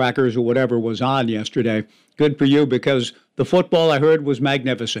Animal Crackers or whatever was on yesterday. Good for you, because the football I heard was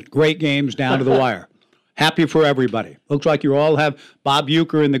magnificent. Great games down to the wire. Happy for everybody. Looks like you all have Bob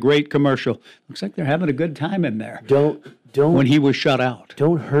Uecker in the great commercial. Looks like they're having a good time in there. Don't when he was shut out.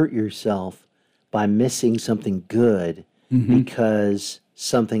 Don't hurt yourself by missing something good because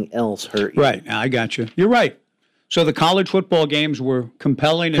something else hurt you. Right. I got you. You're right. So the college football games were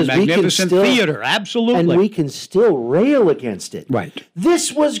compelling and magnificent theater. Absolutely. And we can still rail against it. Right.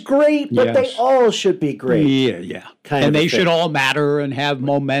 This was great, but they all should be great. Yeah. And they should all matter and have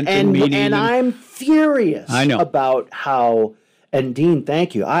momentum, and meaning. And I'm furious about how, and Dean,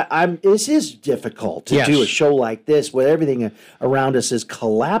 thank you. This is difficult to do a show like this where everything around us is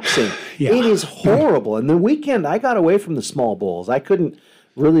collapsing. It is horrible. And the weekend, I got away from the small bowls. I couldn't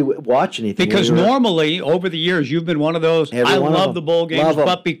really watch anything. Because normally, over the years, you've been one of those, I love the bowl games,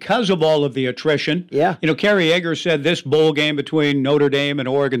 but because of all of the attrition, Kerry Yeager said this bowl game between Notre Dame and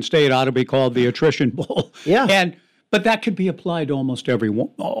Oregon State ought to be called the Attrition Bowl. But that could be applied to almost everyone,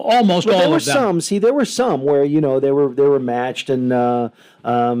 almost all of them. There were some where, they were matched, and no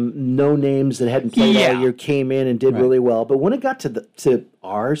names that hadn't played all year came in and did really well. But when it got to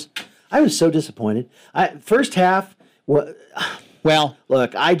ours, I was so disappointed. First half, well,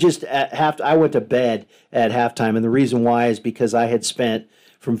 look, I went to bed at halftime, and the reason why is because I had spent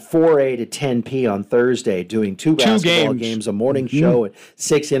from 4A to 10P on Thursday doing two basketball games, a morning show, and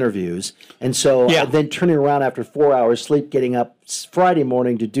 6 interviews. And so then turning around after 4 hours sleep, getting up Friday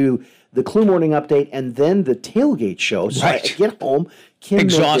morning to do the Clue Morning Update and then the tailgate show. So I get home, Kim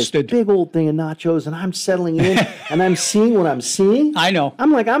exhausted, made this big old thing of nachos, and I'm settling in, and I'm seeing what I'm seeing. I know.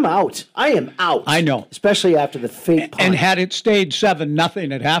 I'm like, I'm out. I am out. I know. Especially after the fake punt. And had it stayed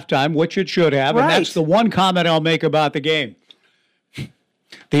 7-0 at halftime, which it should have, and that's the one comment I'll make about the game.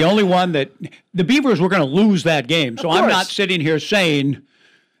 The only one that the Beavers were going to lose that game. So I'm not sitting here saying,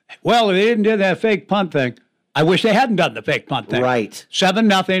 well, they didn't do that fake punt thing. I wish they hadn't done the fake punt thing. Right.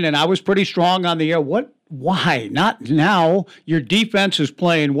 7-0, and I was pretty strong on the air. Why? Not now. Your defense is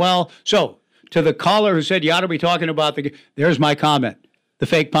playing well. So to the caller who said you ought to be talking about there's my comment. The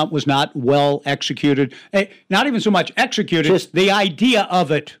fake punt was not well executed. Not even so much executed. Just the idea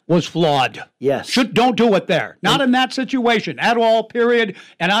of it was flawed. Yes. Don't do it there. Not in that situation at all, period.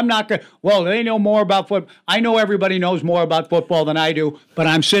 And I'm not going to, well, they know more about football. I know everybody knows more about football than I do, but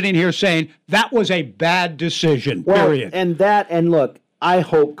I'm sitting here saying that was a bad decision, period. And look, I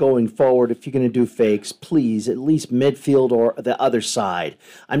hope going forward, if you're going to do fakes, please, at least midfield or the other side.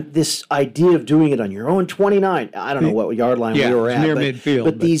 This idea of doing it on your own 29, I don't know what yard line we were at. Near midfield.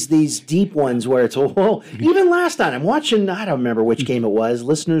 But these deep ones where it's, even last night, I'm watching, I don't remember which game it was.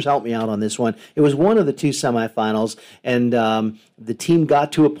 Listeners, help me out on this one. It was one of the two semifinals, and the team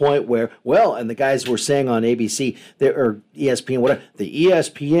got to a point where, and the guys were saying on ABC, or ESPN, whatever, the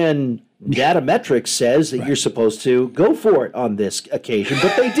ESPN data metrics says that you're supposed to go for it on this occasion,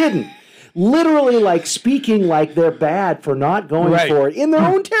 but they didn't. Literally, like speaking like they're bad for not going for it in their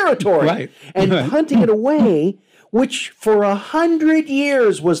own territory and punting it away, which for 100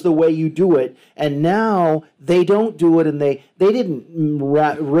 years was the way you do it, and now they don't do it, and they didn't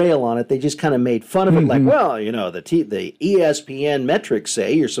rail on it. They just kind of made fun of it, like, the ESPN metrics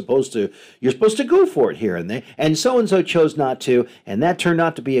say you're supposed to go for it here and there, and so chose not to, and that turned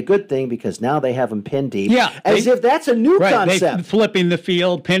out to be a good thing because now they have them pinned deep, if that's a new concept. They flipping the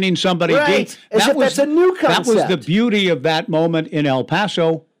field, pinning somebody deep. That's a new concept. That was the beauty of that moment in El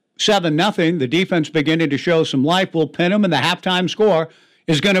Paso. 7-0, the defense beginning to show some life. We'll pin them, and the halftime score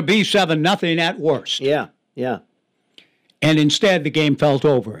is going to be 7-0 at worst. Yeah. And instead, the game felt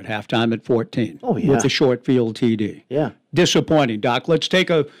over at halftime at 14 with the short field TD. Yeah. Disappointing, Doc. Let's take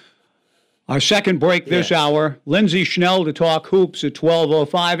our second break this hour. Lindsay Schnell to talk hoops at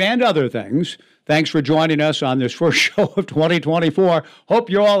 12:05 and other things. Thanks for joining us on this first show of 2024. Hope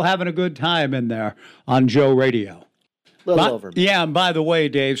you're all having a good time in there on Joe Radio. Over. Yeah, and by the way,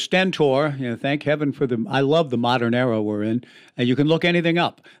 Dave, Stentor, thank heaven for I love the modern era we're in, and you can look anything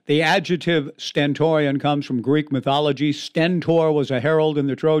up. The adjective stentorian comes from Greek mythology. Stentor was a herald in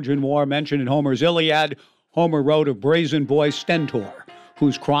the Trojan War mentioned in Homer's Iliad. Homer wrote of brazen voice Stentor,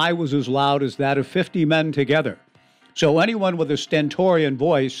 whose cry was as loud as that of 50 men together. So anyone with a stentorian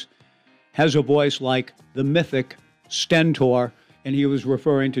voice has a voice like the mythic Stentor, and he was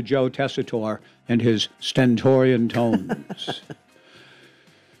referring to Joe Tessitore and his stentorian tones.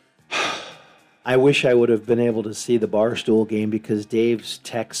 I wish I would have been able to see the Barstool game because Dave's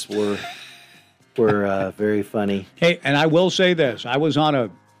texts were very funny. Hey, and I will say this. I was on a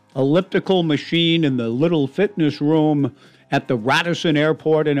elliptical machine in the little fitness room at the Radisson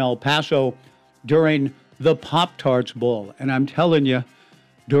Airport in El Paso during the Pop-Tarts Bowl. And I'm telling you,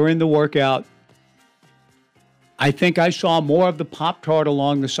 during the workout, I think I saw more of the Pop-Tart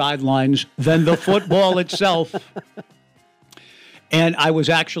along the sidelines than the football itself. And I was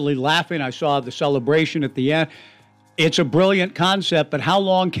actually laughing. I saw the celebration at the end. It's a brilliant concept, but how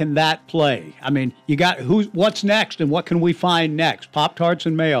long can that play? I mean, what's next and what can we find next? Pop-Tarts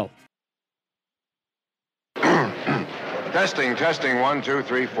and mayo. Testing, 1, 2,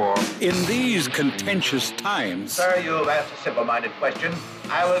 3, 4. In these contentious times, Sir, you've asked a simple-minded question.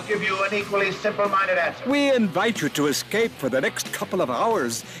 I will give you an equally simple-minded answer. we invite you to escape for the next couple of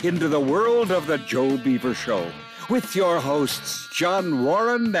hours into the world of the Joe Beaver Show with your hosts, John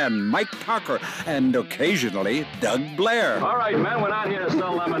Warren and Mike Parker, and occasionally Doug Blair. All right, men, we're not here to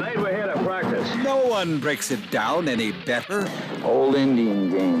sell lemonade. We're here to practice. No one breaks it down any better. Old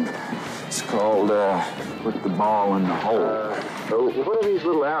Indian game. It's called put the ball in the hole. So what are these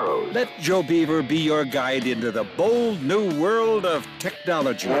little arrows? Let Joe Beaver be your guide into the bold new world of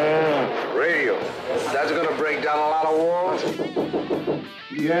technology. Radio. That's going to break down a lot of walls.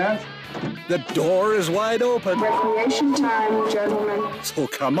 Yes? The door is wide open. Recreation time, gentlemen. So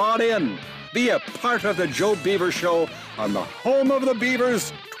come on in. Be a part of the Joe Beaver Show on the home of the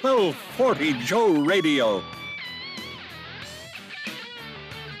Beavers, 1240 Joe Radio.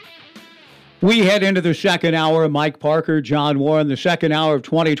 We head into the second hour. Mike Parker, John Warren, the second hour of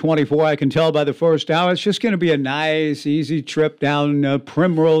 2024. I can tell by the first hour, it's just going to be a nice, easy trip down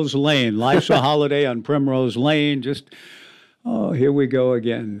Primrose Lane. Life's a holiday on Primrose Lane. Here we go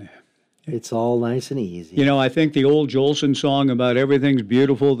again. It's all nice and easy. I think the old Jolson song about everything's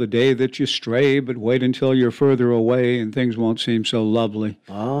beautiful the day that you stray, but wait until you're further away and things won't seem so lovely.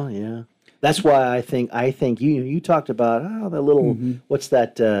 Oh, yeah. That's why I think you talked about the little what's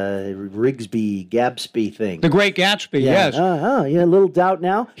that Gatsby thing? The Great Gatsby, yes. Little doubt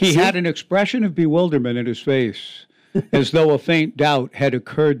now. He had an expression of bewilderment in his face, as though a faint doubt had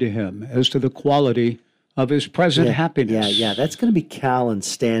occurred to him as to the quality of his present happiness. Yeah. That's going to be Cal and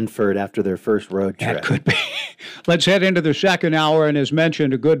Stanford after their first road trip. That could be. Let's head into the second hour, and as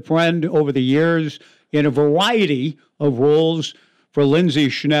mentioned, a good friend over the years in a variety of roles for Lindsay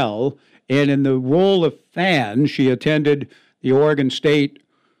Schnell. And in the role of fan, she attended the Oregon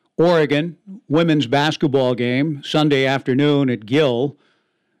women's basketball game Sunday afternoon at Gill,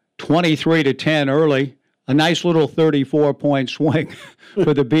 23-10 early. A nice little 34-point swing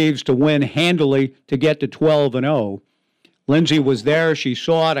for the Beavs to win handily to get to 12-0. Lindsay was there. She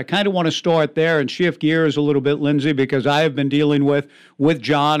saw it. I kind of want to start there and shift gears a little bit, Lindsay, because I have been dealing with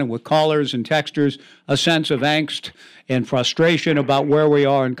John and with callers and texters a sense of angst and frustration about where we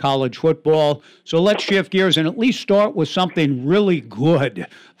are in college football. So let's shift gears and at least start with something really good.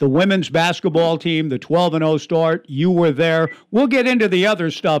 The women's basketball team, the 12-0 start, you were there. We'll get into the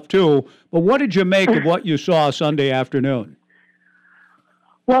other stuff too, but what did you make of what you saw Sunday afternoon?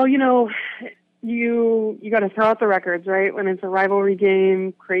 Well, you got to throw out the records, right? When it's a rivalry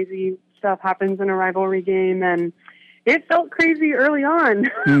game, crazy stuff happens in a rivalry game, and it felt crazy early on.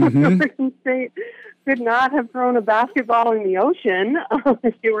 Oregon State could not have thrown a basketball in the ocean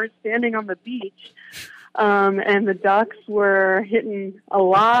if they were standing on the beach. And the Ducks were hitting a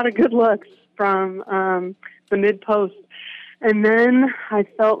lot of good looks from the mid-post. And then I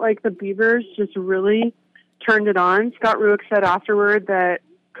felt like the Beavers just really turned it on. Scott Ruick said afterward that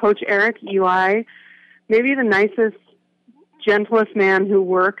Coach Eric Eli, maybe the nicest, gentlest man who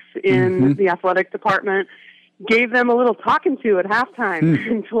works in the athletic department, gave them a little talking to at halftime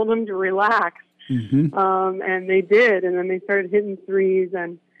and told them to relax. And they did, and then they started hitting threes.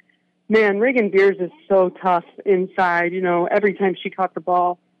 And, man, Reagan Beers is so tough inside. Every time she caught the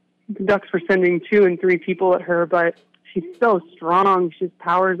ball, the Ducks were sending 2 and 3 people at her, but she's so strong. She just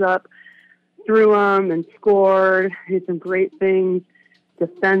powers up through them and scored, did some great things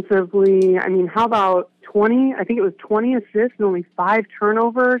defensively. I mean, how about 20? I think it was 20 assists and only 5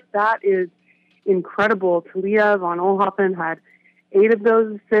 turnovers. That is incredible. Talia von Oelhoffen had 8 of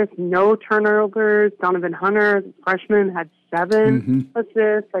those assists, no turnovers. Donovan Hunter, the freshman, had 7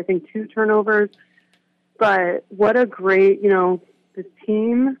 assists, I think 2 turnovers. But what a great, this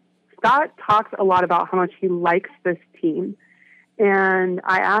team. Scott talks a lot about how much he likes this team. And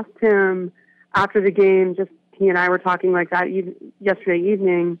I asked him after the game, just he and I were talking like that yesterday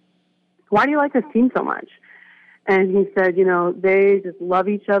evening, why do you like this team so much? And he said, they just love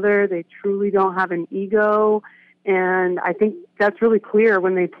each other. They truly don't have an ego. And I think that's really clear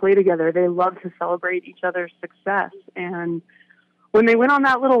when they play together. They love to celebrate each other's success. And when they went on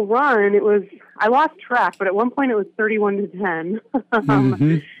that little run, I lost track, but at one point it was 31-10.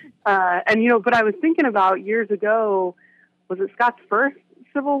 And, but I was thinking about years ago, was it Scott's first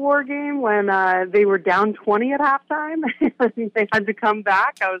Civil War game when they were down 20 at halftime? I think they had to come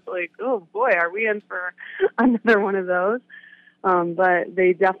back. I was like, oh boy, are we in for another one of those? But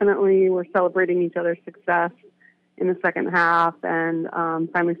they definitely were celebrating each other's success in the second half and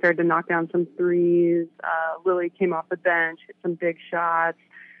finally started to knock down some threes. Lily came off the bench, hit some big shots.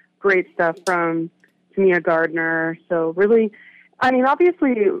 Great stuff from Tamia Gardner. So really, I mean,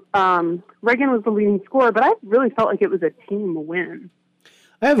 obviously Reagan was the leading scorer, but I really felt like it was a team win.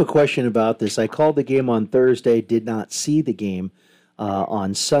 I have a question about this. I called the game on Thursday, did not see the game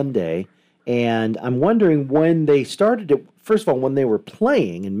on Sunday, and I'm wondering when they started to, first of all, when they were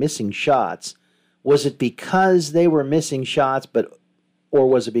playing and missing shots, was it because they were missing shots, or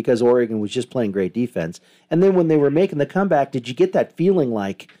was it because Oregon was just playing great defense? And then when they were making the comeback, did you get that feeling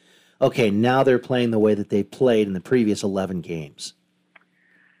like, okay, now they're playing the way that they played in the previous 11 games?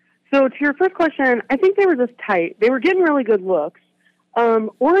 So to your first question, I think they were just tight. They were getting really good looks.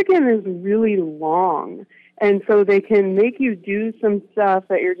 Oregon is really long, and so they can make you do some stuff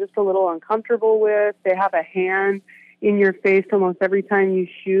that you're just a little uncomfortable with. They have a hand in your face almost every time you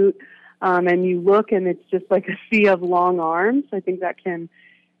shoot, and you look, and it's just like a sea of long arms. I think that can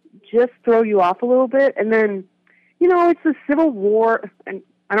just throw you off a little bit. And then, it's a Civil War, and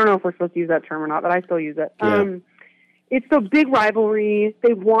I don't know if we're supposed to use that term or not, but I still use it. Yeah. It's a big rivalry.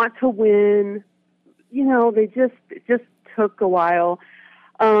 They want to win. They just took a while.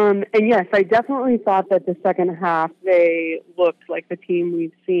 And yes, I definitely thought that the second half they looked like the team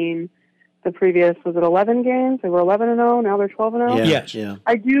we've seen the previous, was it 11 games? They were 11-0, now they're 12-0? Yeah. Yes. Yeah.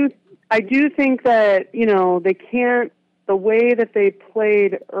 I do think that, they can't, the way that they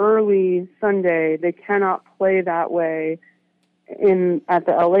played early Sunday, they cannot play that way at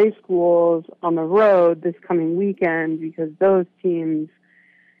the LA schools on the road this coming weekend, because those teams,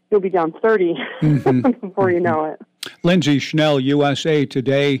 you'll be down 30 before you know it. Lindsay Schnell, USA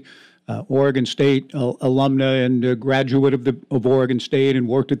Today, Oregon State alumna and graduate of Oregon State, and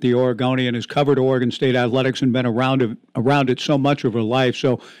worked at the Oregonian, has covered Oregon State athletics and been around it so much of her life,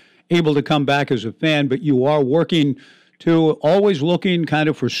 so able to come back as a fan. But you are working too, always looking kind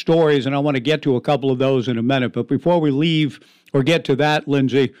of for stories, and I want to get to a couple of those in a minute. But before we leave or get to that,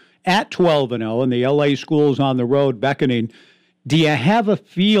 Lindsay, at 12-0 and the LA schools on the road beckoning, do you have a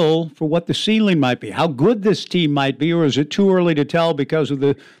feel for what the ceiling might be, how good this team might be, or is it too early to tell because of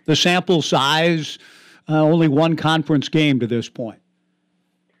the sample size, only one conference game to this point?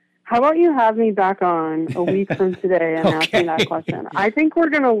 How about you have me back on a week from today and ask me that question? I think we're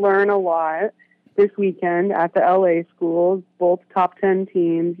going to learn a lot this weekend at the LA schools, both top 10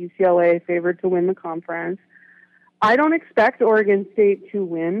 teams, UCLA favored to win the conference. I don't expect Oregon State to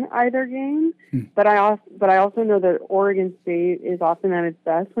win either game, but I also know that Oregon State is often at its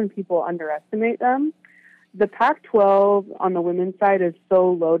best when people underestimate them. The Pac-12 on the women's side is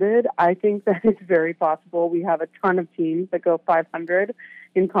so loaded. I think that it's very possible we have a ton of teams that go 500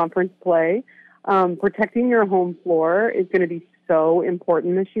 in conference play. Protecting your home floor is going to be so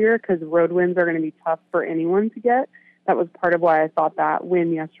important this year because road wins are going to be tough for anyone to get. That was part of why I thought that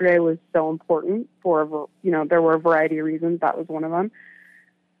win yesterday was so important for, there were a variety of reasons. That was one of them.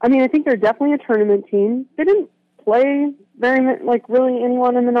 I mean, I think they're definitely a tournament team. They didn't play really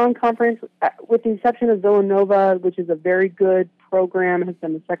anyone in the non-conference, with the exception of Villanova, which is a very good program, has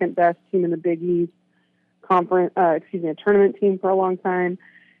been the second best team in the Big East a tournament team for a long time.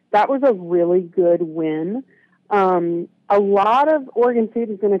 That was a really good win. A lot of Oregon State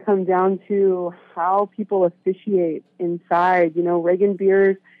is going to come down to how people officiate inside. Reagan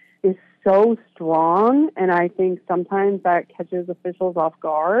Beers is so strong, and I think sometimes that catches officials off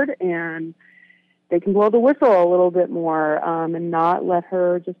guard, and they can blow the whistle a little bit more and not let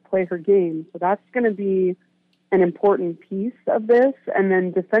her just play her game. So that's going to be an important piece of this. And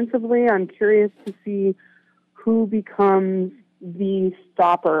then defensively, I'm curious to see who becomes the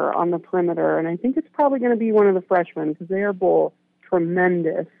stopper on the perimeter. And I think it's probably going to be one of the freshmen because they are both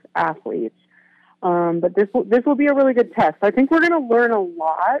tremendous athletes. But this will be a really good test. I think we're going to learn a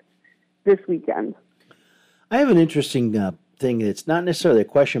lot this weekend. I have an interesting thing. It's not necessarily a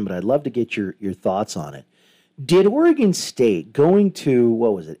question, but I'd love to get your thoughts on it. Did Oregon State going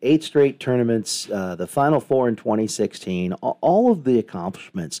to, 8 straight tournaments, the Final Four in 2016, all of the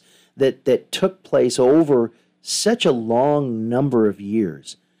accomplishments that took place over such a long number of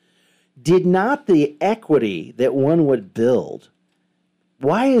years, did not the equity that one would build,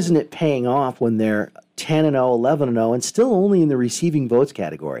 why isn't it paying off when they're 10-0, 11-0, and still only in the receiving votes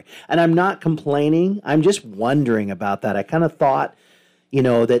category? And I'm not complaining. I'm just wondering about that. I kind of thought,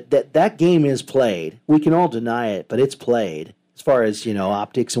 that game is played. We can all deny it, but it's played as far as,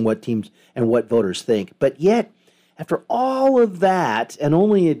 optics and what teams and what voters think. But yet, after all of that and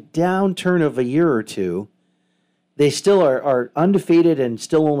only a downturn of a year or two, they still are undefeated and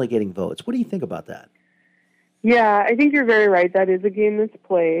still only getting votes. What do you think about that? Yeah, I think you're very right. That is a game that's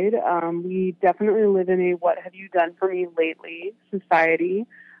played. We definitely live in a what have you done for me lately society,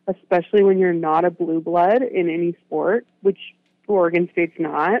 especially when you're not a blue blood in any sport, which Oregon State's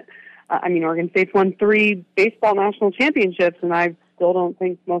not. Oregon State's won 3 baseball national championships, and I still don't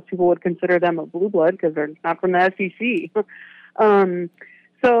think most people would consider them a blue blood because they're not from the SEC.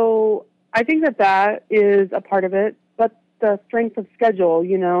 So I think that is a part of it, but the strength of schedule,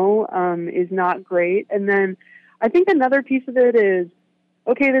 is not great. And then I think another piece of it is,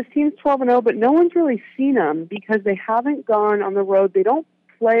 okay, this team's 12-0, but no one's really seen them because they haven't gone on the road. They don't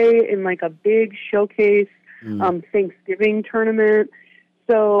play in like a big showcase Thanksgiving tournament.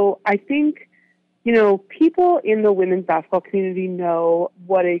 So I think, people in the women's basketball community know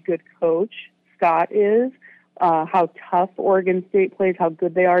what a good coach Scott is, how tough Oregon State plays, how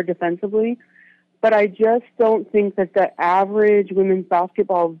good they are defensively. But I just don't think that the average women's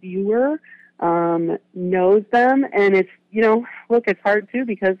basketball viewer knows them. And it's, it's hard too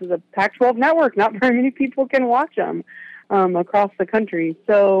because of the Pac-12 network. Not very many people can watch them across the country.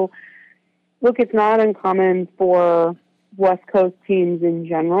 So, it's not uncommon for West Coast teams in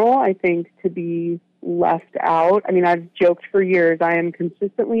general, I think, to be left out. I've joked for years. I am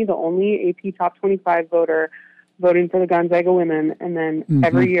consistently the only AP Top 25 voter voting for the Gonzaga women, and then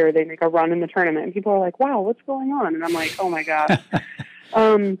every year they make a run in the tournament, and people are like, wow, what's going on? And I'm like, oh my God.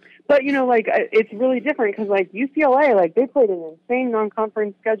 But, it's really different because, UCLA, they played an insane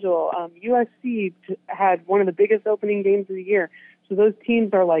non-conference schedule. USC had one of the biggest opening games of the year. So those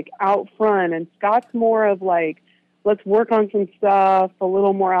teams are, out front, and Scott's more of, let's work on some stuff, a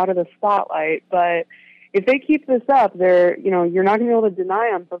little more out of the spotlight. But if they keep this up, you're not going to be able to deny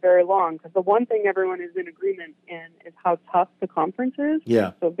them for very long because the one thing everyone is in agreement in is how tough the conference is.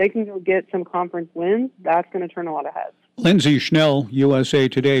 Yeah. So if they can go get some conference wins, that's going to turn a lot of heads. Lindsay Schnell, USA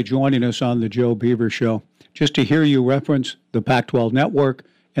Today, joining us on the Joe Beaver Show. Just to hear you reference the Pac-12 Network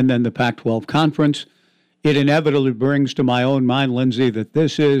and then the Pac-12 Conference, it inevitably brings to my own mind, Lindsay, that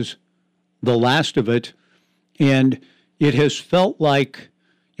this is the last of it. And it has felt like,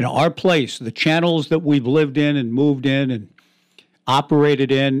 our place, the channels that we've lived in and moved in and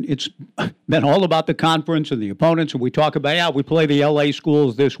operated in, it's been all about the conference and the opponents. And we talk about, we play the LA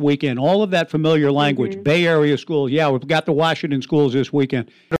schools this weekend, all of that familiar language, Bay Area schools. Yeah, we've got the Washington schools this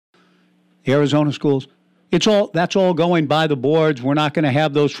weekend, the Arizona schools. That's all going by the boards. We're not going to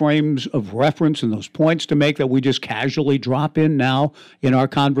have those frames of reference and those points to make that we just casually drop in now in our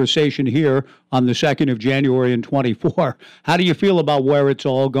conversation here on the 2nd of January in 24. How do you feel about where it's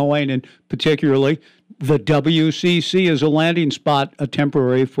all going, and particularly the WCC as a landing spot, a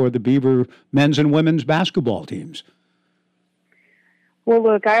temporary, for the Beaver men's and women's basketball teams? Well,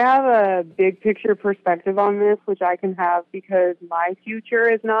 look, I have a big picture perspective on this, which I can have because my future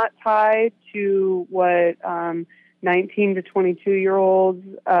is not tied to what 19 to 22-year-olds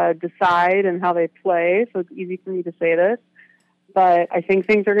decide and how they play. So it's easy for me to say this. But I think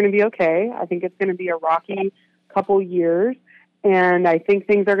things are going to be okay. I think it's going to be a rocky couple years. And I think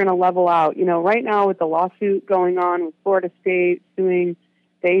things are going to level out. Right now with the lawsuit going on with Florida State suing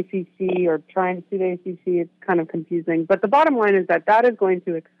the ACC or trying to sue the ACC, it's kind of confusing. But the bottom line is that is going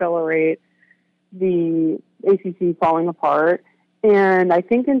to accelerate the ACC falling apart. And I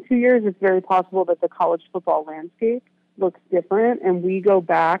think in 2 years, it's very possible that the college football landscape looks different, and we go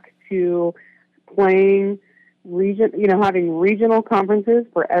back to playing having regional conferences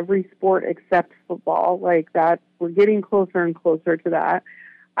for every sport except football. Like that, we're getting closer and closer to that.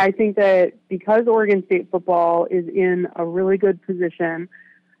 I think that because Oregon State football is in a really good position,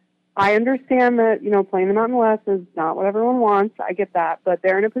 I understand that, playing the Mountain West is not what everyone wants. I get that. But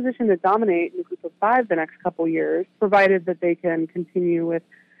they're in a position to dominate in the Group of 5 the next couple years, provided that they can continue with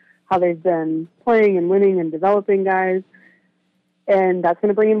how they've been playing and winning and developing guys. And that's going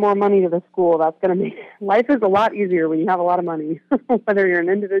to bring in more money to the school. That's going to make life is a lot easier when you have a lot of money, whether you're an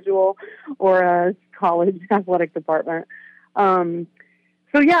individual or a college athletic department. So,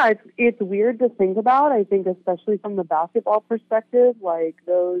 yeah, it's weird to think about. I think especially from the basketball perspective, like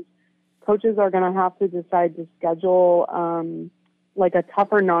those coaches are going to have to decide to schedule like a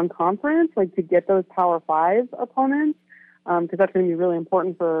tougher non-conference, like to get those Power 5 opponents, because that's going to be really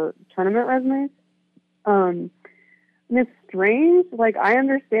important for tournament resumes. And it's strange. Like, I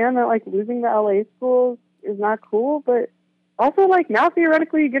understand that, like, losing the LA schools is not cool, but also, like, now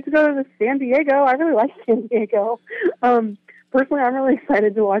theoretically you get to go to San Diego. I really like San Diego. Personally, I'm really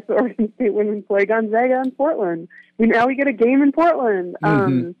excited to watch the Oregon State women play Gonzaga in Portland. Now we get a game in Portland.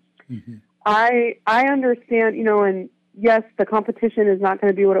 I understand, and yes, the competition is not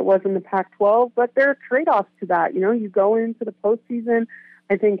going to be what it was in the Pac-12, but there are trade-offs to that. You go into the postseason,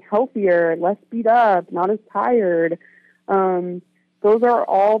 I think, healthier, less beat up, not as tired. Those are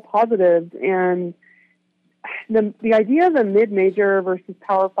all positives. And the idea of a mid-major versus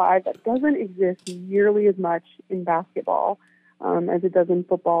Power 5, that doesn't exist nearly as much in basketball as it does in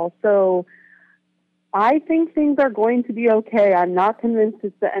football. So I think things are going to be okay. I'm not convinced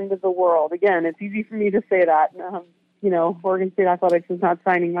it's the end of the world. Again, it's easy for me to say that. Oregon State Athletics is not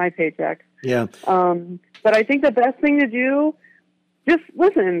signing my paycheck. Yeah. But I think the best thing to do, just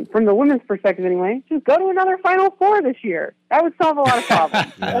listen, from the women's perspective anyway, just go to another Final Four this year. That would solve a lot of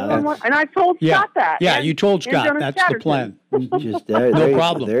problems. And I've told Scott that. Yeah, you told Scott. That's the plan. Just no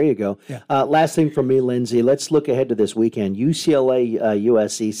problem. There you go. Yeah. Last thing from me, Lindsay, let's look ahead to this weekend. UCLA,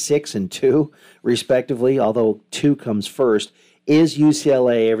 USC 6-2, respectively, although 2 comes first. Is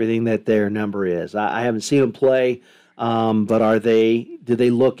UCLA everything that their number is? I haven't seen them play, but do they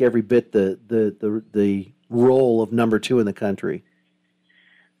look every bit the role of number 2 in the country?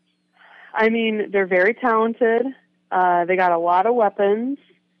 I mean, they're very talented. They got a lot of weapons,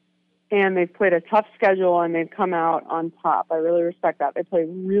 and they've played a tough schedule, and they've come out on top. I really respect that. They play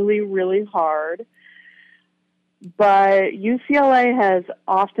really, really hard. But UCLA has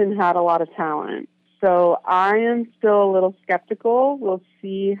often had a lot of talent. So I am still a little skeptical. We'll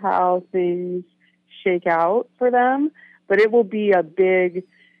see how things shake out for them. But it will be a big...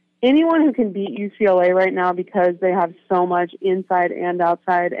 Anyone who can beat UCLA right now because they have so much inside and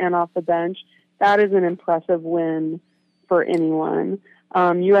outside and off the bench, that is an impressive win for anyone.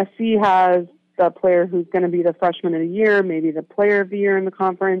 USC has the player who's going to be the freshman of the year, maybe the player of the year in the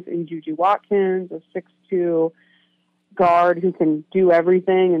conference, in Juju Watkins, a 6'2" guard who can do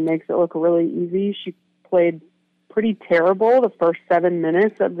everything and makes it look really easy. She played pretty terrible the first 7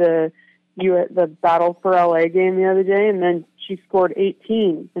 minutes of the Battle for LA game the other day, and then she scored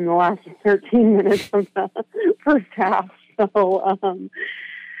 18 in the last 13 minutes of the first half. So,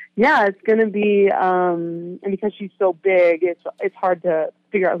 yeah, it's going to be, and because she's so big, it's hard to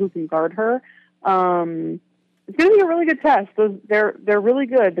figure out who can guard her. It's going to be a really good test. They're really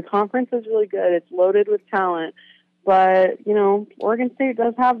good. The conference is really good. It's loaded with talent. But, Oregon State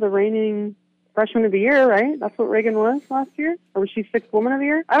does have the reigning freshman of the year, right? That's what Reagan was last year? Or was she sixth woman of the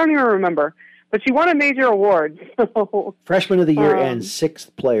year? I don't even remember. But she won a major award. So, freshman of the year and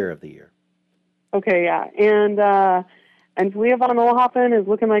sixth player of the year. Okay, yeah. And Talia von Oelhoffen is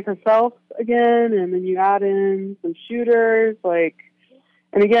looking like herself again. And then you add in some shooters.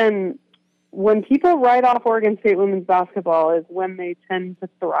 And again, when people write off Oregon State women's basketball is when they tend to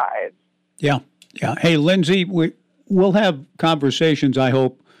thrive. Yeah. Hey, Lindsay, we'll have conversations, I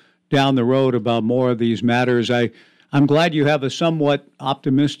hope, down the road about more of these matters. I'm glad you have a somewhat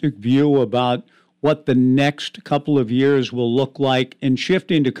optimistic view about what the next couple of years will look like. And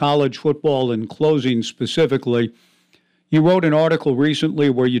shifting to college football and closing specifically, you wrote an article recently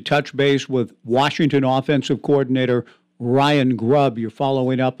where you touch base with Washington offensive coordinator Ryan Grubb. You're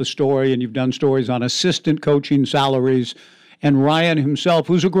following up a story, and you've done stories on assistant coaching salaries. And Ryan himself,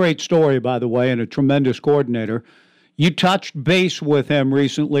 who's a great story, by the way, and a tremendous coordinator, you touched base with him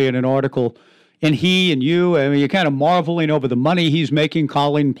recently in an article, and he and you, you're kind of marveling over the money he's making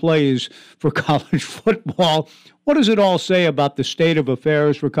calling plays for college football. What does it all say about the state of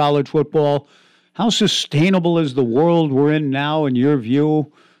affairs for college football? How sustainable is the world we're in now, in your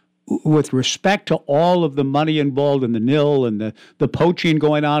view, with respect to all of the money involved in the NIL and the poaching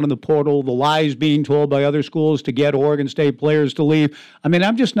going on in the portal, the lies being told by other schools to get Oregon State players to leave?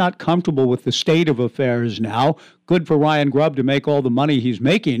 I'm just not comfortable with the state of affairs now. Good for Ryan Grubb to make all the money he's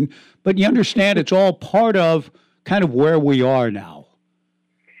making, but you understand it's all part of kind of where we are now.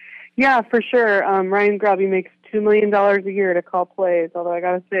 Yeah, for sure. Ryan Grubb, he makes $2 million a year to call plays, although I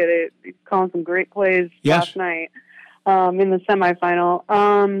got to say, he's calling some great plays last night. In the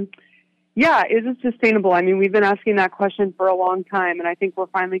semifinal. Yeah, is it sustainable? We've been asking that question for a long time, and I think we're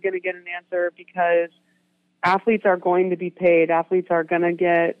finally going to get an answer because athletes are going to be paid. Athletes are going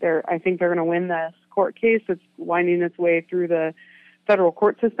to I think they're going to win this court case. It's winding its way through the federal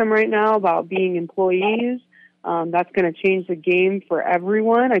court system right now about being employees. That's going to change the game for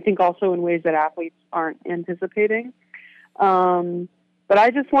everyone, I think also in ways that athletes aren't anticipating. But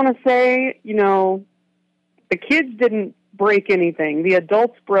I just want to say, the kids didn't break anything. The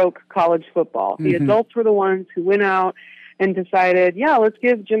adults broke college football. The adults were the ones who went out and decided, let's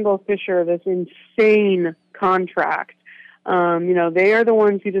give Jimbo Fisher this insane contract. They are the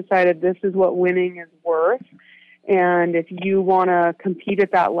ones who decided this is what winning is worth. And if you want to compete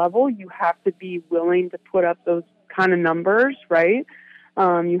at that level, you have to be willing to put up those kind of numbers, right?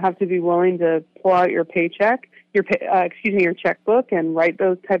 You have to be willing to pull out your paycheck, your checkbook, and write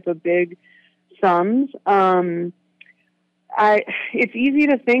those type of big sums. It's easy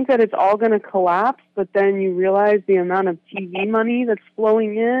to think that it's all going to collapse, but then you realize the amount of TV money that's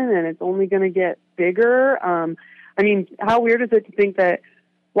flowing in, and it's only going to get bigger. How weird is it to think that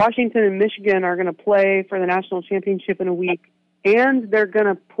Washington and Michigan are going to play for the national championship in a week, and they're going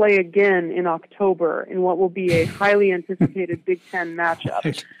to play again in October in what will be a highly anticipated Big Ten matchup.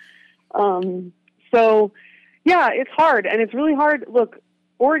 Right. It's hard, and it's really hard. Look,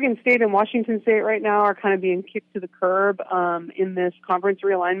 Oregon State and Washington State right now are kind of being kicked to the curb in this conference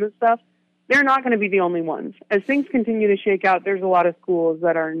realignment stuff. They're not going to be the only ones. As things continue to shake out, there's a lot of schools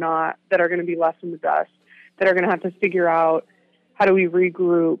that are going to be left in the dust, that are going to have to figure out how do we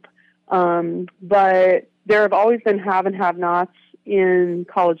regroup. But there have always been have and have-nots in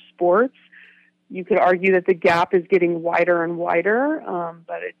college sports. You could argue that the gap is getting wider and wider,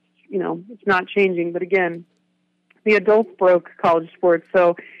 but it's not changing. But again, the adults broke college sports.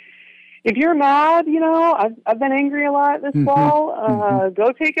 So if you're mad, I've been angry a lot this fall.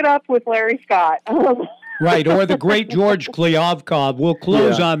 Go take it up with Larry Scott. Right, or the great George Kliavkov. We'll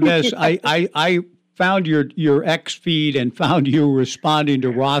close on this. I found your X feed and found you responding to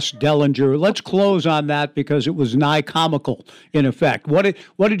Ross Dellinger. Let's close on that because it was nigh comical in effect. What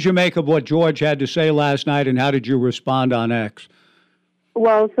did you make of what George had to say last night, and how did you respond on X?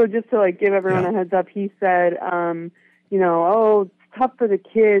 Well, so just to give everyone a heads up, he said, it's tough for the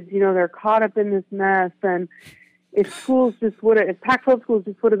kids. They're caught up in this mess, and if Pac-12 schools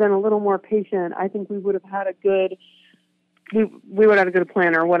just would have been a little more patient, I think we would have had we would have a good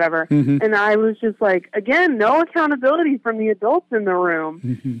plan or whatever. And I was just again, no accountability from the adults in the room.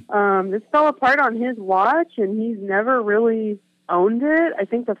 This fell apart on his watch, and he's never really owned it. I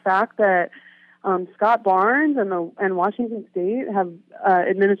think the fact that Scott Barnes and Washington State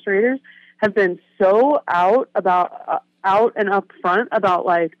administrators have been so out and up front about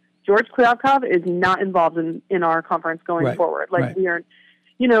George Kliavkov is not involved in our conference going forward. We are,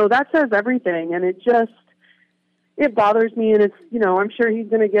 that says everything. And it just, it bothers me, and it's, I'm sure he's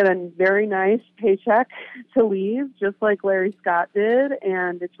going to get a very nice paycheck to leave, just like Larry Scott did,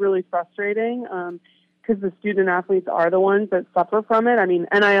 and it's really frustrating because the student athletes are the ones that suffer from it. I mean,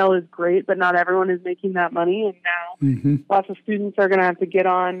 NIL is great, but not everyone is making that money, and now lots of students are going to have to get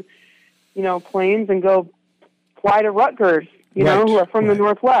on, planes and go fly to Rutgers, who are from the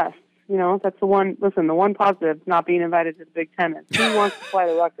Northwest. That's the one. Listen, the one positive not being invited to the Big Ten is who wants to fly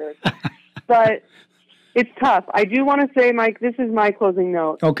to Rutgers. But it's tough. I do want to say, Mike, this is my closing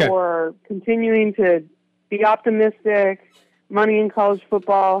note for continuing to be optimistic. Money in college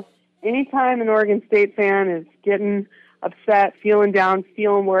football. Anytime an Oregon State fan is getting upset, feeling down,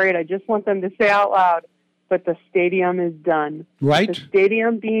 feeling worried, I just want them to say out loud, but the stadium is done. Right. The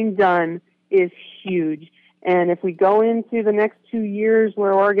stadium being done is huge. And if we go into the next 2 years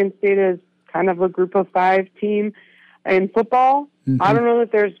where Oregon State is kind of a group of 5 team in football, I don't know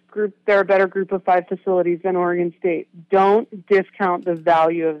that there are a better group of 5 facilities than Oregon State. Don't discount the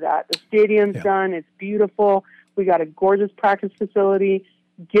value of that. The stadium's done. It's beautiful. We got a gorgeous practice facility.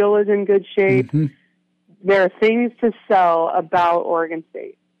 Gill is in good shape. There are things to sell about Oregon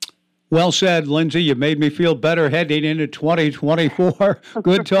State. Well said, Lindsay. You made me feel better heading into 2024.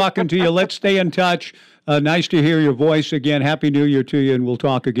 Good talking to you. Let's stay in touch. Nice to hear your voice again. Happy New Year to you, and we'll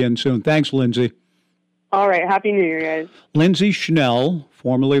talk again soon. Thanks, Lindsay. All right. Happy New Year, guys. Lindsay Schnell,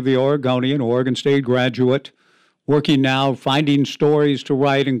 formerly of the Oregonian, Oregon State graduate, working now, finding stories to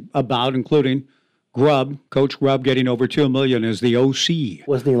write about, including Coach Grubb getting over $2 million as the OC.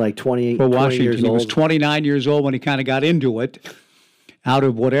 Wasn't he like 28 for Washington? Years he old? was 29 years old when he kind of got into it. Out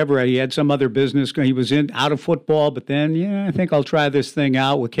of whatever, he had some other business. He was out of football, but then, I think I'll try this thing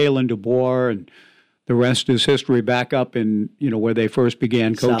out with Kalen DeBoer, and the rest is history back up in, where they first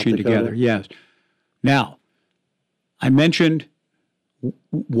began coaching together. Yes. Now, I mentioned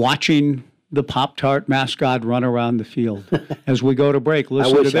watching the Pop-Tart mascot run around the field. As we go to break,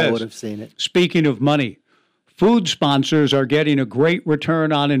 listen to this. I would have seen it. Speaking of money, food sponsors are getting a great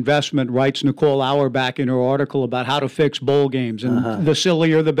return on investment, writes Nicole Auerbach in her article about how to fix bowl games. And the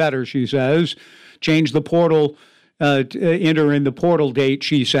sillier, the better, she says. Change the portal, enter in the portal date,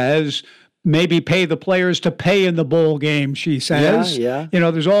 she says. Maybe pay the players to pay in the bowl game, she says. Yeah.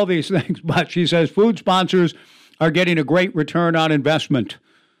 There's all these things. But she says food sponsors are getting a great return on investment.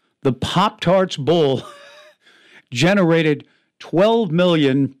 The Pop-Tarts Bowl generated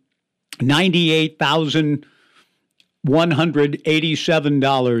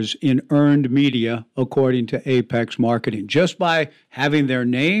 $12,098,187 in earned media, according to Apex Marketing, just by having their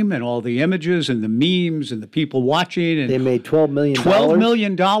name and all the images and the memes and the people watching. And they made $12 million. $12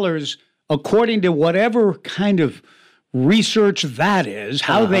 million, according to whatever kind of research that is.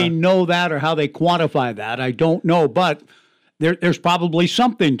 How they know that or how they quantify that, I don't know. But there's probably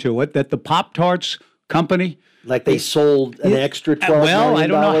something to it that the Pop-Tarts company, like they sold an extra $12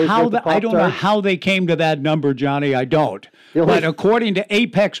 million. I don't know how they came to that number, Johnny. I don't. But according to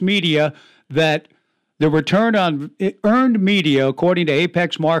Apex Media, that the return on earned media, according to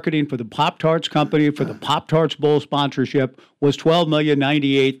Apex Marketing for the Pop-Tarts company for the Pop-Tarts Bowl sponsorship, was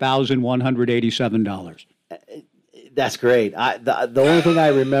 $12,098,187. That's great. The only thing I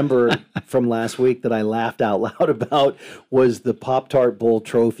remember from last week that I laughed out loud about was the Pop-Tart Bowl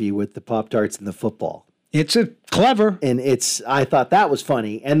trophy with the Pop-Tarts and the football. It's clever. And I thought that was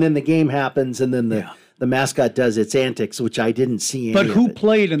funny. And then the game happens, and then the mascot does its antics, which I didn't see any But who of it.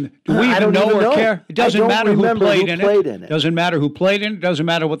 played in do we even know or care? It doesn't matter who played in it. Doesn't matter who played in it. Doesn't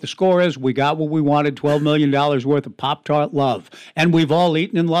matter what the score is. We got what we wanted, $12 million worth of Pop-Tart love. And we've all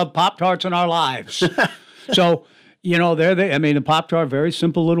eaten and loved Pop-Tarts in our lives. So, the Pop-Tart, very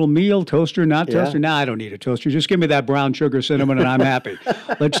simple little meal, toaster, not toaster. Nah, I don't need a toaster. Just give me that brown sugar cinnamon and I'm happy.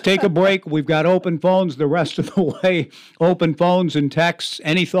 Let's take a break. We've got open phones the rest of the way. Open phones and texts.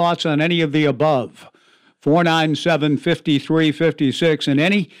 Any thoughts on any of the above? 497-5356. And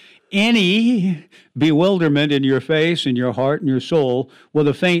any bewilderment in your face, in your heart, and your soul with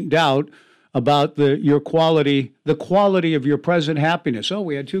a faint doubt about the quality of your present happiness. Oh,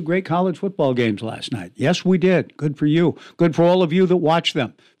 we had 2 great college football games last night. Yes, we did. Good for you. Good for all of you that watch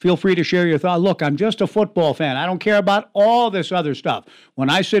them. Feel free to share your thought. Look, I'm just a football fan. I don't care about all this other stuff. When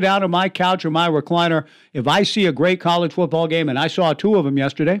I sit down on my couch or my recliner, if I see a great college football game, and I saw 2 of them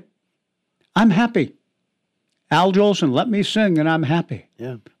yesterday, I'm happy. Al Jolson, let me sing and I'm happy.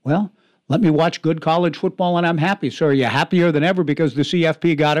 Yeah. Well, let me watch good college football and I'm happy. So are you happier than ever because the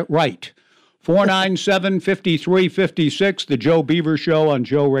CFP got it right? 497-5356, the Joe Beaver Show on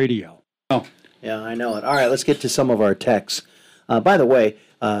Joe Radio. Oh. Yeah, I know it. All right, let's get to some of our texts. By the way,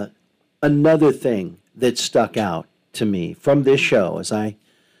 another thing that stuck out to me from this show as I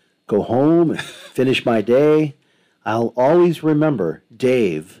go home and finish my day, I'll always remember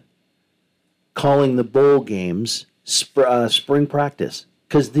Dave calling the bowl games spring practice,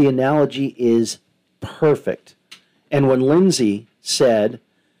 because the analogy is perfect. And when Lindsay said,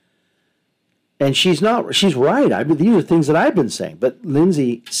 and she's right, these are things that I've been saying, but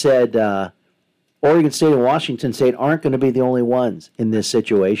Lindsay said Oregon State and Washington State aren't going to be the only ones in this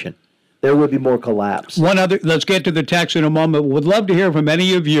situation. There would be more collapse. Let's get to the text in a moment. Would love to hear from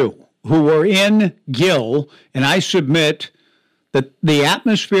any of you who were in Gill, and I submit that the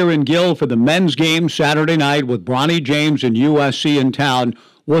atmosphere in Gill for the men's game Saturday night with Bronny James and USC in town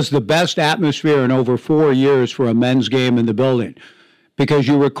was the best atmosphere in over 4 years for a men's game in the building. Because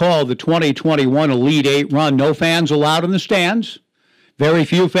you recall the 2021 Elite Eight run, no fans allowed in the stands, very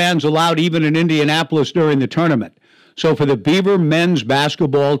few fans allowed even in Indianapolis during the tournament. So for the Beaver men's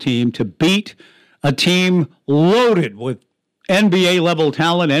basketball team to beat a team loaded with NBA-level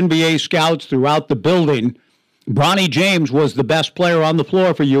talent, NBA scouts throughout the building, Bronny James was the best player on the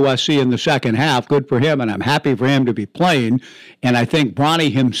floor for USC in the second half. Good for him, and I'm happy for him to be playing. And I think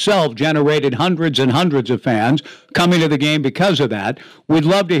Bronny himself generated hundreds and hundreds of fans coming to the game because of that. We'd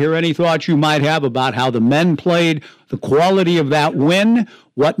love to hear any thoughts you might have about how the men played, the quality of that win,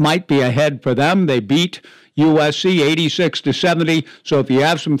 what might be ahead for them. They beat USC 86-70. So if you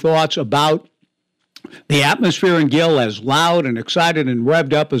have some thoughts about the atmosphere in Gill, as loud and excited and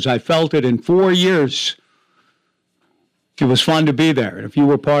revved up as I felt it in 4 years, it was fun to be there. And if you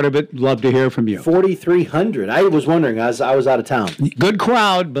were part of it, love to hear from you. 4,300. I was wondering. I was out of town. Good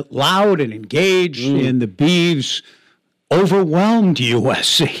crowd, but loud and engaged. And the Beavs overwhelmed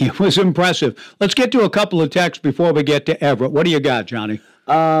USC. It was impressive. Let's get to a couple of texts before we get to Everett. What do you got, Johnny?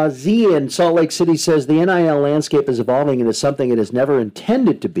 Z in Salt Lake City says the NIL landscape is evolving into something it is never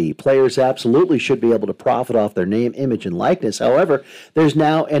intended to be. Players absolutely should be able to profit off their name, image, and likeness. However, there's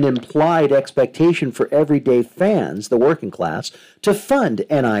now an implied expectation for everyday fans, the working class, to fund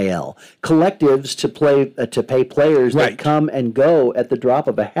NIL. Collectives to pay players that come and go at the drop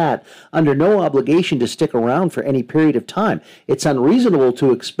of a hat under no obligation to stick around for any period of time. It's unreasonable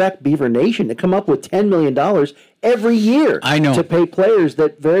to expect Beaver Nation to come up with $10 million every year to pay players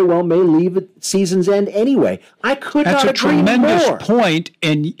that very well may leave at season's end anyway. I could not agree more. That's a tremendous point,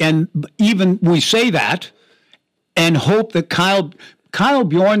 and even we say that and hope that Kyle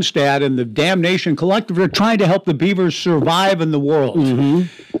Bjornstad and the Damnation Collective are trying to help the Beavers survive in the world.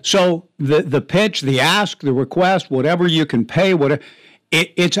 So the pitch, the ask, the request, whatever you can pay,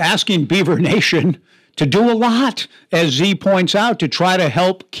 it's asking Beaver Nation to do a lot, as Z points out, to try to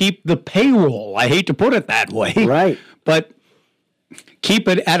help keep the payroll. I hate to put it that way. Right. But keep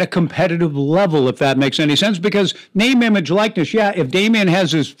it at a competitive level, if that makes any sense. Because name, image, likeness, if Damien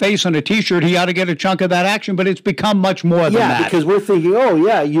has his face on a T-shirt, he ought to get a chunk of that action. But it's become much more than that. Yeah, because we're thinking, your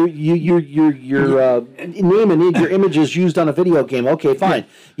name and your image is used on a video game. Okay, fine,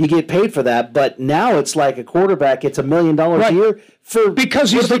 you get paid for that. But now it's like a quarterback gets $1 million a year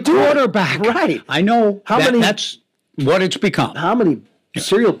because he's the quarterback. Right. I know. That's what it's become. How many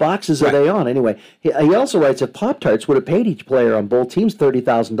cereal boxes are they on? Anyway, he also writes, if Pop-Tarts would have paid each player on both teams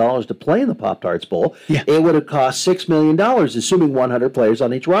 $30,000 to play in the Pop-Tarts Bowl, it would have cost $6 million, assuming 100 players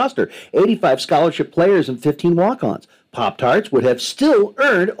on each roster, 85 scholarship players and 15 walk-ons. Pop-Tarts would have still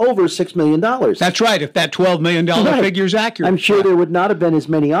earned over $6 million. That's right, if that $12 million figure is accurate. I'm sure there would not have been as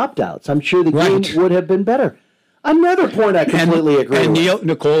many opt-outs. I'm sure the game would have been better. Another point I completely agree with. And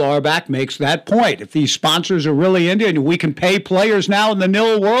Nicole Auerbach makes that point. If these sponsors are really into it and we can pay players now in the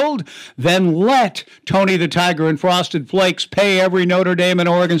nil world, then let Tony the Tiger and Frosted Flakes pay every Notre Dame and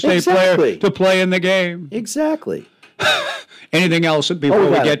Oregon State player to play in the game. Exactly. Anything else before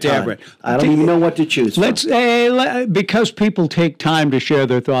we get to Everett? I don't even know what to choose from. Because people take time to share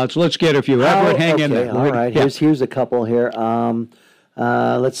their thoughts, let's get a few. Everett, hang in there. All right, here's a couple here.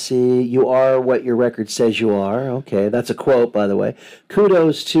 Let's see. You are what your record says you are. Okay, that's a quote, by the way.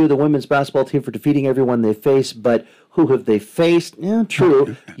 Kudos to the women's basketball team for defeating everyone they face, but who have they faced? Yeah,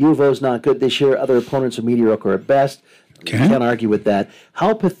 true. U of O's not good this year. Other opponents are mediocre at best. Can't argue with that.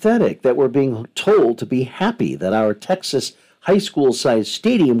 How pathetic that we're being told to be happy that our Texas high school-sized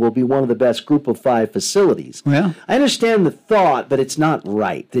stadium will be one of the best Group of 5 facilities. Well, I understand the thought, but it's not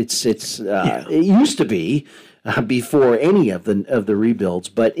right. It used to be. Before any of the rebuilds,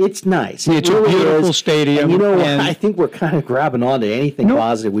 but it's nice. It's a beautiful stadium. And I think we're kind of grabbing on to anything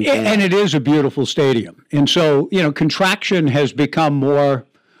positive we can. And it is a beautiful stadium. And so, contraction has become more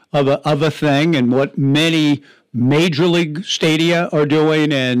of a thing, and what many major league stadia are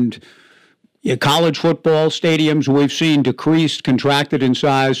doing, and College football stadiums we've seen decreased, contracted in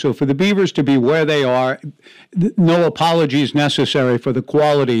size. So for the Beavers to be where they are, no apologies necessary for the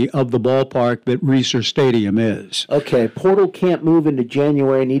quality of the ballpark that Reser Stadium is. Okay, portal can't move into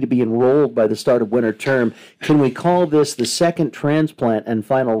January, need to be enrolled by the start of winter term. Can we call this the second transplant and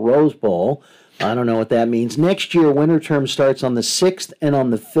final Rose Bowl? I don't know what that means. Next year, winter term starts on the 6th and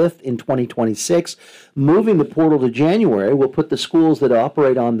on the 5th in 2026. Moving the portal to January will put the schools that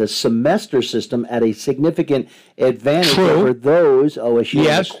operate on the semester system at a significant advantage over those OSU in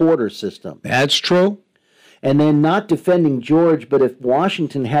the quarter system. That's true. And then, not defending George, but if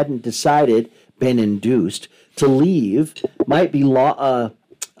Washington hadn't been induced to leave, might be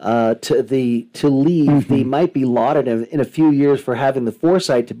they might be lauded in a few years for having the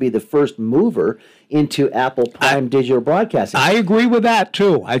foresight to be the first mover into Apple Prime digital broadcasting. I agree with that,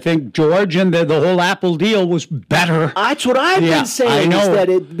 too. I think George and the whole Apple deal was better. That's what I've been saying. I know.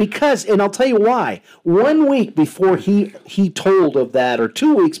 And I'll tell you why. 1 week before he told of that, or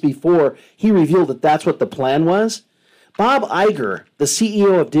 2 weeks before he revealed that that's what the plan was, Bob Iger, the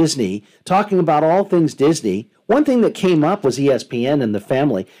CEO of Disney, talking about all things Disney, one thing that came up was ESPN and the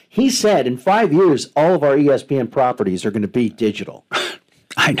family. He said, in 5 years, all of our ESPN properties are going to be digital.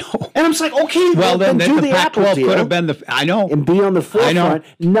 I know. And I'm just like, okay, well then do the Apple Pac-12 deal. Could have been I know. And be on the forefront.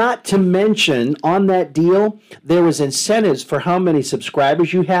 Not to mention, on that deal, there was incentives for how many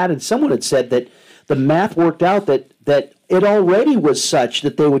subscribers you had. And someone had said that the math worked out that it already was such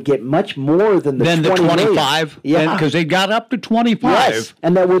that they would get much more than the 25. Yeah. Because they got up to 25. Yes.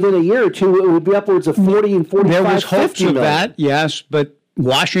 And that within a year or two, it would be upwards of 40 and 45, There was hopes 50 of million. that, yes, but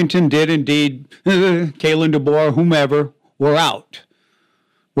Washington did indeed. Kalen DeBoer, whomever, we're out.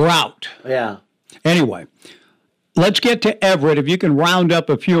 We're out. Yeah. Anyway, let's get to Everett. If you can round up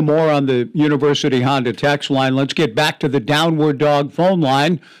a few more on the University Honda text line, let's get back to the Downward Dog phone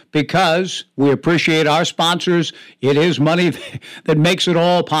line because we appreciate our sponsors. It is money that makes it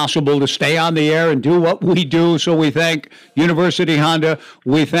all possible to stay on the air and do what we do. So we thank University Honda.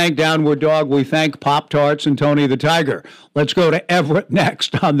 We thank Downward Dog. We thank Pop-Tarts and Tony the Tiger. Let's go to Everett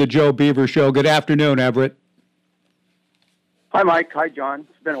next on the Joe Beaver Show. Good afternoon, Everett. Hi, Mike. Hi, John.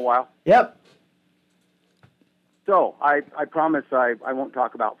 It's been a while. Yep. So I promise I won't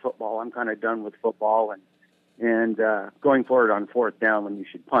talk about football. I'm kind of done with football and going forward on fourth down when you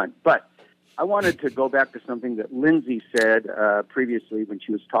should punt. But I wanted to go back to something that Lindsay said previously when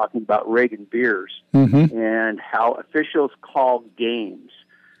she was talking about Reagan Beers and how officials call games.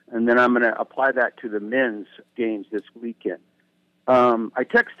 And then I'm going to apply that to the men's games this weekend. I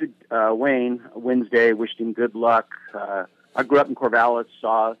texted Wayne Wednesday, wished him good luck. I grew up in Corvallis,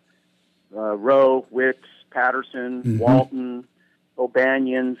 saw Rowe, Wicks, Patterson, Walton,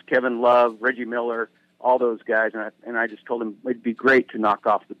 O'Banions, Kevin Love, Reggie Miller, all those guys. And I just told him it'd be great to knock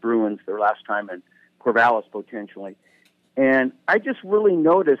off the Bruins their last time in Corvallis potentially. And I just really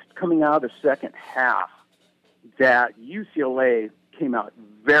noticed coming out of the second half that UCLA came out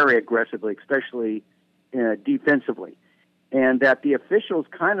very aggressively, especially defensively, and that the officials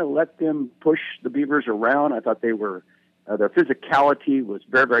kind of let them push the Beavers around. I thought they were their physicality was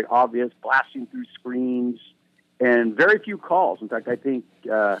very, very obvious, blasting through screens, and very few calls. In fact, I think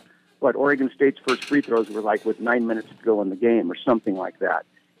Oregon State's first free throws were like with 9 minutes to go in the game or something like that.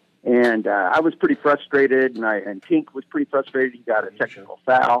 And I was pretty frustrated, and Tink was pretty frustrated. He got a technical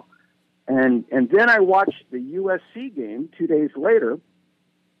foul. And then I watched the USC game 2 days later,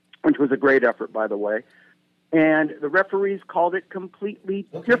 which was a great effort, by the way. And the referees called it completely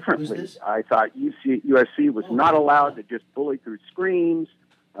differently. I thought USC was not allowed to just bully through screens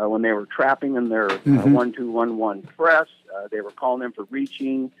when they were trapping in their 1-2-1-1 press. They were calling them for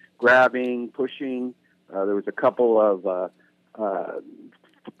reaching, grabbing, pushing. There was a couple of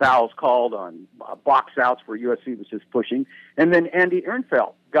fouls called on box outs where USC was just pushing. And then Andy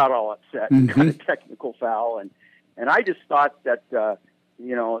Ehrenfeld got all upset and got a technical foul. And I just thought that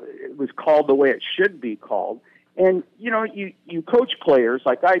it was called the way it should be called. And, you coach players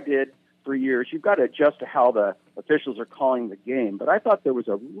like I did for years. You've got to adjust to how the officials are calling the game. But I thought there was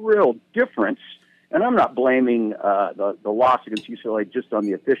a real difference. And I'm not blaming the loss against UCLA just on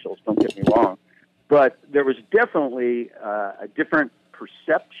the officials. Don't get me wrong. But there was definitely a different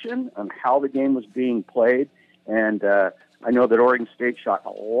perception on how the game was being played. And I know that Oregon State shot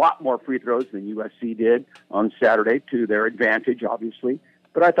a lot more free throws than USC did on Saturday, to their advantage, obviously.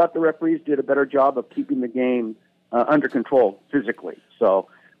 But I thought the referees did a better job of keeping the game under control physically. So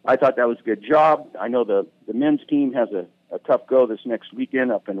I thought that was a good job. I know the men's team has a tough go this next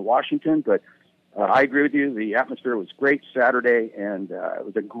weekend up in Washington, but I agree with you. The atmosphere was great Saturday, and it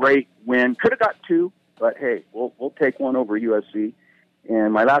was a great win. Could have got two, but hey, we'll take one over USC.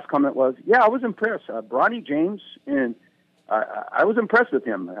 And my last comment was, I was impressed. Bronny James, and I was impressed with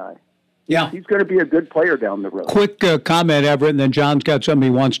him. He's going to be a good player down the road. Quick comment, Everett, and then John's got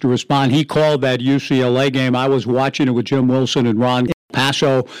something he wants to respond. He called that UCLA game. I was watching it with Jim Wilson and Ron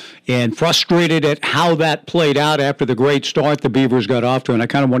Paso, and frustrated at how that played out after the great start the Beavers got off to. And I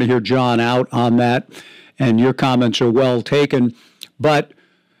kind of want to hear John out on that, and your comments are well taken. But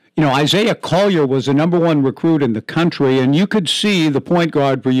Isaiah Collier was the number one recruit in the country, and you could see the point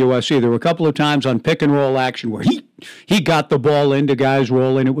guard for USC. There were a couple of times on pick-and-roll action where he got the ball into guys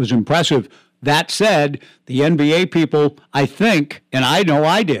rolling. It was impressive. That said, the NBA people, I think, and I know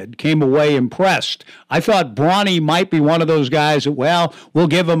I did, came away impressed. I thought Bronny might be one of those guys that, we'll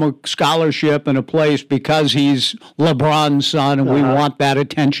give him a scholarship and a place because he's LeBron's son, and we want that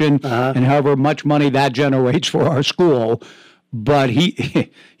attention, and however much money that generates for our school. But he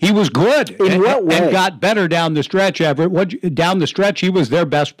was good. In what way? And got better down the stretch, Everett. Down the stretch, he was their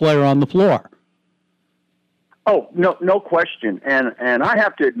best player on the floor. Oh, no question. And I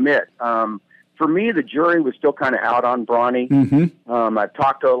have to admit, for me, the jury was still kind of out on Bronny. Mm-hmm. I've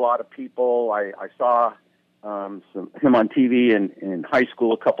talked to a lot of people. I saw him on TV in high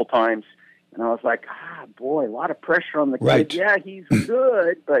school a couple times. And I was like, boy, a lot of pressure on the kid. Right. Yeah, he's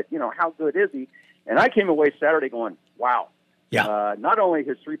good, but, how good is he? And I came away Saturday going, wow. Yeah. Not only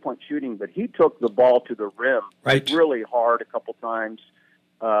his three-point shooting, but he took the ball to the rim really hard a couple times,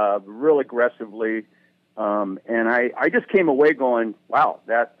 real aggressively. And I just came away going, wow,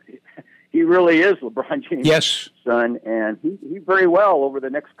 that he really is LeBron James' son, and he very well over the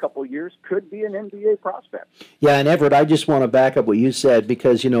next couple of years could be an NBA prospect. Yeah, and Everett, I just want to back up what you said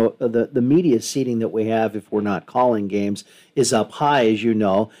because, the media seating that we have, if we're not calling games, is up high, as you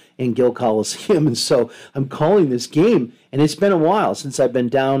know, in Gill Coliseum. And so I'm calling this game, and it's been a while since I've been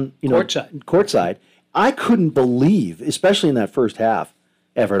down, courtside. I couldn't believe, especially in that first half,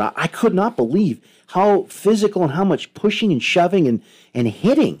 Everett, I could not believe how physical and how much pushing and shoving and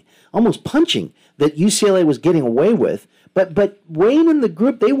hitting, almost punching, that UCLA was getting away with. But Wayne and the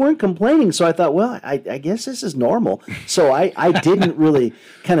group, they weren't complaining. So I thought, I guess this is normal. So I didn't really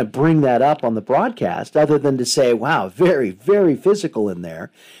kind of bring that up on the broadcast other than to say, wow, very, very physical in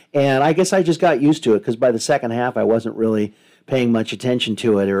there. And I guess I just got used to it because by the second half, I wasn't really paying much attention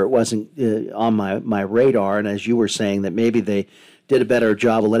to it, or it wasn't on my radar. And as you were saying, that maybe they did a better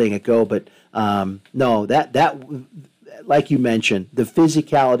job of letting it go. But no, that like you mentioned, the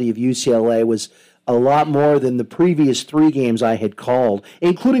physicality of UCLA was a lot more than the previous three games I had called,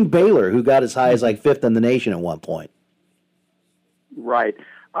 including Baylor, who got as high as like fifth in the nation at one point. Right.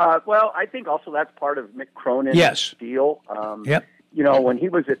 Well, I think also that's part of Mick Cronin's deal. Yep. When he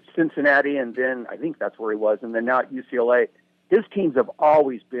was at Cincinnati, and then I think that's where he was, and then now at UCLA, his teams have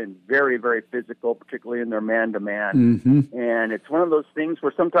always been very, very physical, particularly in their man-to-man. Mm-hmm. And it's one of those things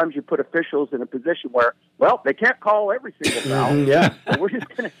where sometimes you put officials in a position where, they can't call every single foul. Yeah. So we're just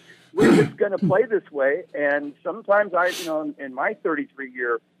gonna play this way. And sometimes in my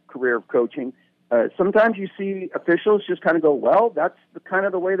 33-year career of coaching, sometimes you see officials just kind of go, that's kind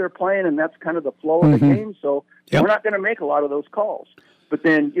of the way they're playing, and that's kind of the flow of the game. So we're not going to make a lot of those calls. But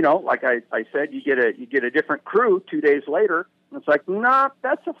then, like I said, you get a different crew 2 days later, and it's like,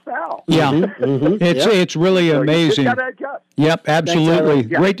 that's a foul. Yeah, it's really amazing. You just got to adjust. Yep, absolutely.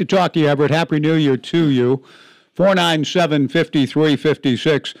 Thanks, Great to talk to you, Everett. Happy New Year to you.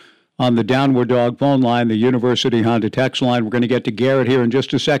 497-5356 on the Downward Dog phone line, the University Honda text line. We're going to get to Garrett here in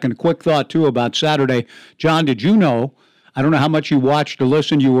just a second. A quick thought, too, about Saturday. John, did you know, I don't know how much you watched or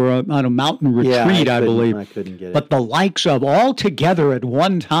listened, you were on a mountain retreat, I believe. I couldn't get it. But the likes of all together at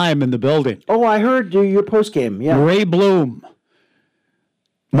one time in the building. Oh, I heard your postgame, yeah. Ray Bloom,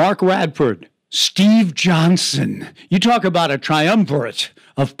 Mark Radford, Steve Johnson. You talk about a triumvirate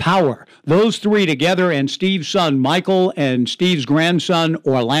of power. Those three together, and Steve's son, Michael, and Steve's grandson,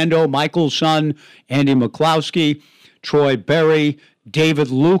 Orlando, Michael's son, Andy McCloskey, Troy Berry, David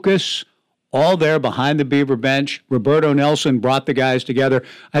Lucas, all there behind the Beaver bench. Roberto Nelson brought the guys together.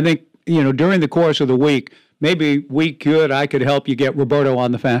 I think, during the course of the week, maybe I could help you get Roberto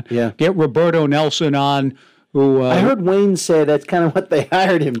on the fan. Yeah. Get Roberto Nelson on, who I heard Wayne say that's kind of what they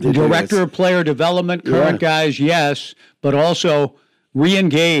hired him to do. Director of Player Development, current guys, yes, but also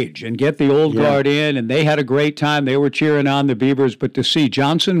re-engage and get the old guard in, and they had a great time. They were cheering on the Beavers, but to see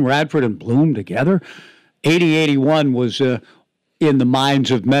Johnson, Radford, and Bloom together, 80-81 was in the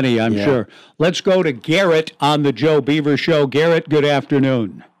minds of many, I'm sure. Let's go to Garrett on the Joe Beaver Show. Garrett, good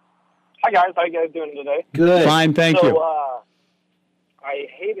afternoon. Hi, guys. How you guys doing today? Good. Fine, thank you. I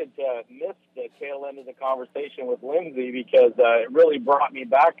hated to miss the tail end of the conversation with Lindsay because it really brought me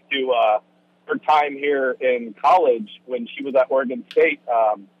back to her time here in college when she was at Oregon State.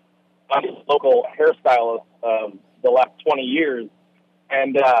 I'm a local hairstylist of the last 20 years.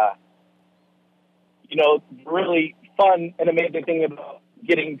 And, really fun and amazing thing about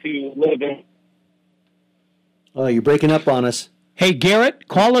getting to live in. Oh, you're breaking up on us. Hey, Garrett,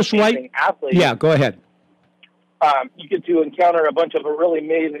 call us right. Athletes. Yeah, go ahead. You get to encounter a bunch of really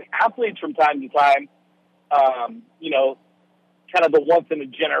amazing athletes from time to time. Kind of the once in a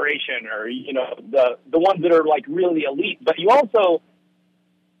generation, or the ones that are like really elite. But you also,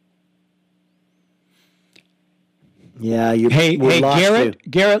 Hey,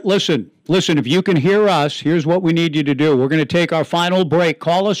 Garrett, listen. If you can hear us, here's what we need you to do. We're going to take our final break.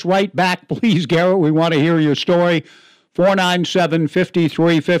 Call us right back, please, Garrett. We want to hear your story.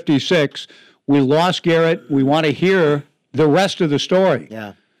 497-5356. We lost Garrett. We want to hear the rest of the story.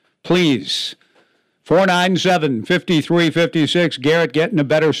 Yeah. Please. 497-5356. Garrett, get in a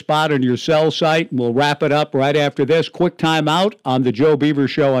better spot on your cell site, and we'll wrap it up right after this. Quick time out on the Joe Beaver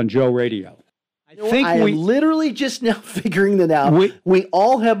Show on Joe Radio. I'm literally just now figuring that out. We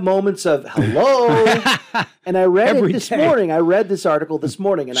all have moments of hello, and I read it this morning. I read this article this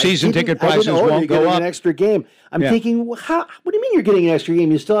morning, and season ticket prices won't go up. An extra game. I'm thinking, what do you mean you're getting an extra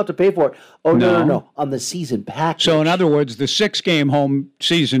game? You still have to pay for it. Oh no, on the season package. So in other words, the 6-game home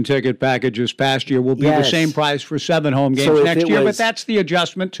season ticket package this past year will be the same price for 7 home games next year. But that's the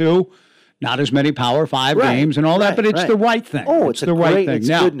adjustment too. Not as many Power 5 games and all that, but it's the right thing. Oh, it's the right thing. It's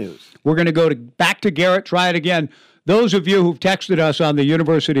now, good news. We're going to go back to Garrett, try it again. Those of you who've texted us on the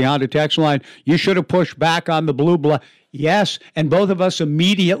University Honda text line, you should have pushed back on the blue blood. Yes, and both of us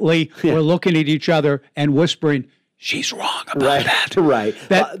immediately were looking at each other and whispering, she's wrong about that. Right.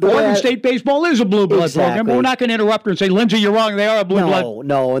 That Oregon State baseball is a blue blood program, but we're not going to interrupt her and say, Lindsay, you're wrong. They are a blue blood.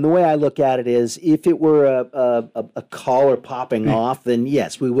 No. And the way I look at it is, if it were a caller popping off, then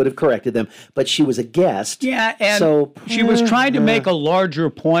yes, we would have corrected them. But she was a guest. Yeah, and she was trying to make a larger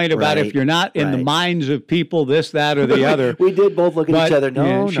point about if you're not in the minds of people, this, that, or the other. We did both look at each other.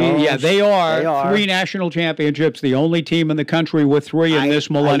 They are 3 national championships, the only team in the country with 3 in this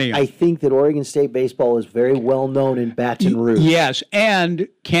millennium. I think that Oregon State baseball is very well known in Baton Rouge. Yes, and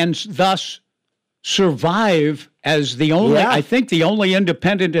can thus survive as the only, I think, the only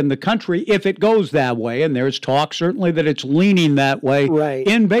independent in the country if it goes that way. And there's talk certainly that it's leaning that way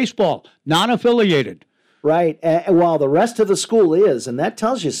in baseball, non-affiliated. Right, while the rest of the school is, and that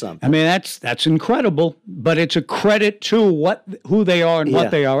tells you something. I mean, that's incredible, but it's a credit to who they are and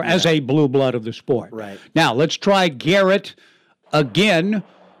what they are as a blue blood of the sport. Right. Now, let's try Garrett again.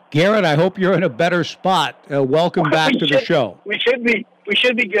 Garrett, I hope you're in a better spot. Welcome back to the show. We should be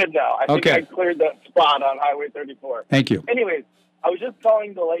good now. I think I cleared that spot on Highway 34. Thank you. Anyways, I was just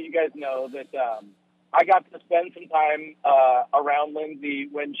calling to let you guys know that I got to spend some time around Lindsay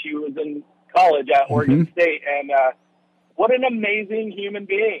when she was in college at Oregon State, and what an amazing human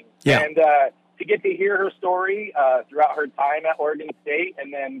being. Yeah. And to get to hear her story throughout her time at Oregon State,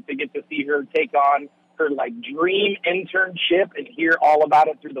 and then to get to see her take on her dream internship and hear all about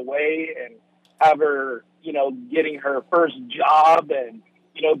it through the way, and have her, getting her first job, and,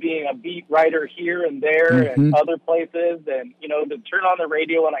 being a beat writer here and there and other places, and, to turn on the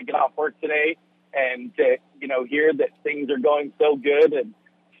radio when I get off work today and to, hear that things are going so good, and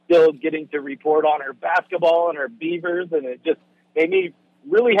still getting to report on her basketball and her Beavers, and it just made me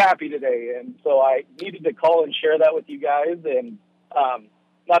really happy today. And so I needed to call and share that with you guys, and,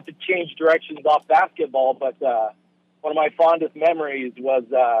 not to change directions off basketball, but one of my fondest memories was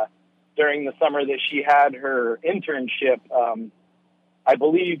during the summer that she had her internship. I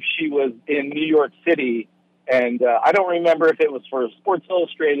believe she was in New York City, and I don't remember if it was for Sports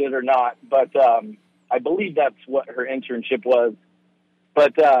Illustrated or not, but I believe that's what her internship was.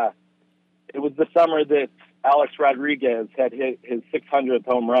 But it was the summer that Alex Rodriguez had hit his 600th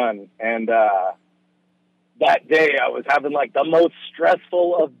home run, and that day I was having the most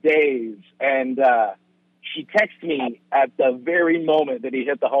stressful of days, and she texted me at the very moment that he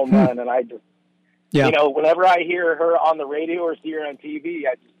hit the home run, and I just, whenever I hear her on the radio or see her on TV,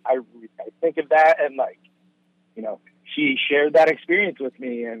 I think of that, and she shared that experience with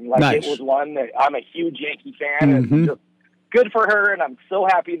me, and it was one that I'm a huge Yankee fan, and just good for her, and I'm so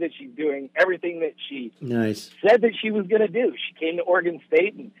happy that she's doing everything that she said that she was going to do. She came to Oregon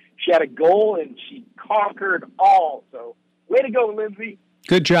State, and she had a goal, and she conquered all. So, way to go, Lindsay.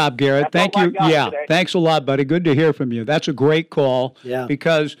 Good job, Garrett. Thank you. Yeah, thanks a lot, buddy. Good to hear from you. That's a great call. Yeah.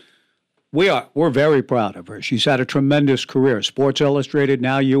 Because we're very proud of her. She's had a tremendous career. Sports Illustrated,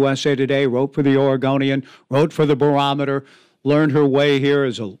 now USA Today, wrote for the Oregonian, wrote for the Barometer. learned her way here,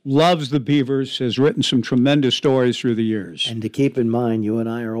 loves the Beavers, has written some tremendous stories through the years. And to keep in mind, you and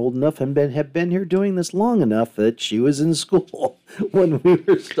I are old enough and have been here doing this long enough that she was in school when we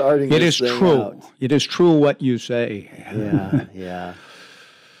were starting It this is thing true. out. It is true what you say. Yeah.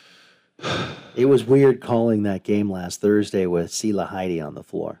 It was weird calling that game last Thursday with Sela Heidi on the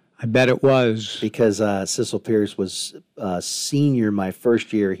floor. I bet it was. Because Sissel Pierce was senior my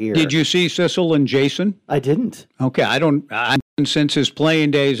first year here. Did you see Sissel and Jason? I didn't. Okay, since his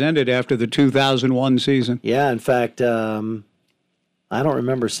playing days ended after the 2001 season. Yeah, in fact, I don't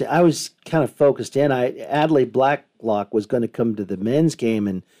remember. I was kind of focused in. Adley Blacklock was going to come to the men's game,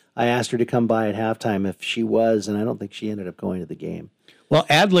 and I asked her to come by at halftime if she was, and I don't think she ended up going to the game. Well,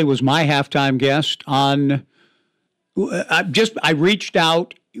 Adley was my halftime guest on. I reached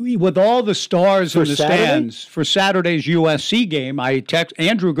out with all the stars in the stands for Saturday's USC game.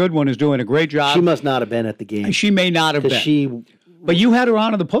 Andrew Goodwin is doing a great job. She must not have been at the game. She may not have been. But you had her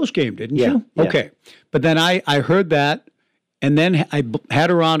on in the post game, didn't you? Yeah. Okay. But then I heard that, and then I had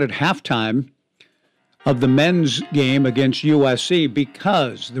her on at halftime of the men's game against USC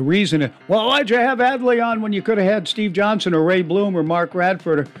because the reason, why'd you have Adley on when you could have had Steve Johnson or Ray Bloom or Mark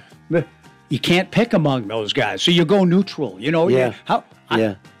Radford? You can't pick among those guys, so you go neutral.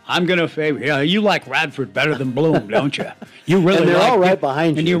 I'm going to favor. You like Radford better than Bloom, don't you? You really. And they're all right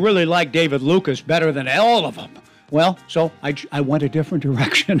behind you. And you really like David Lucas better than all of them. Well, so I went a different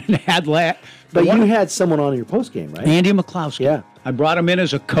direction and had that. But you had someone on your post game, right? Andy McCloskey. Yeah. I brought him in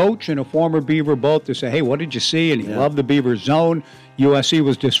as a coach and a former Beaver both to say, hey, what did you see? And he loved the Beaver zone. USC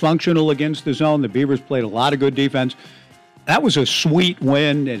was dysfunctional against the zone. The Beavers played a lot of good defense. That was a sweet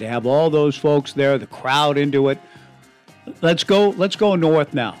win, and to have all those folks there, the crowd into it. Let's go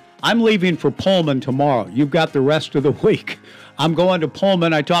north now. I'm leaving for Pullman tomorrow. You've got the rest of the week. I'm going to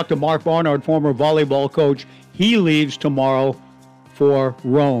Pullman. I talked to Mark Barnard, former volleyball coach. He leaves tomorrow for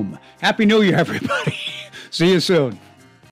Rome. Happy New Year, everybody. See you soon.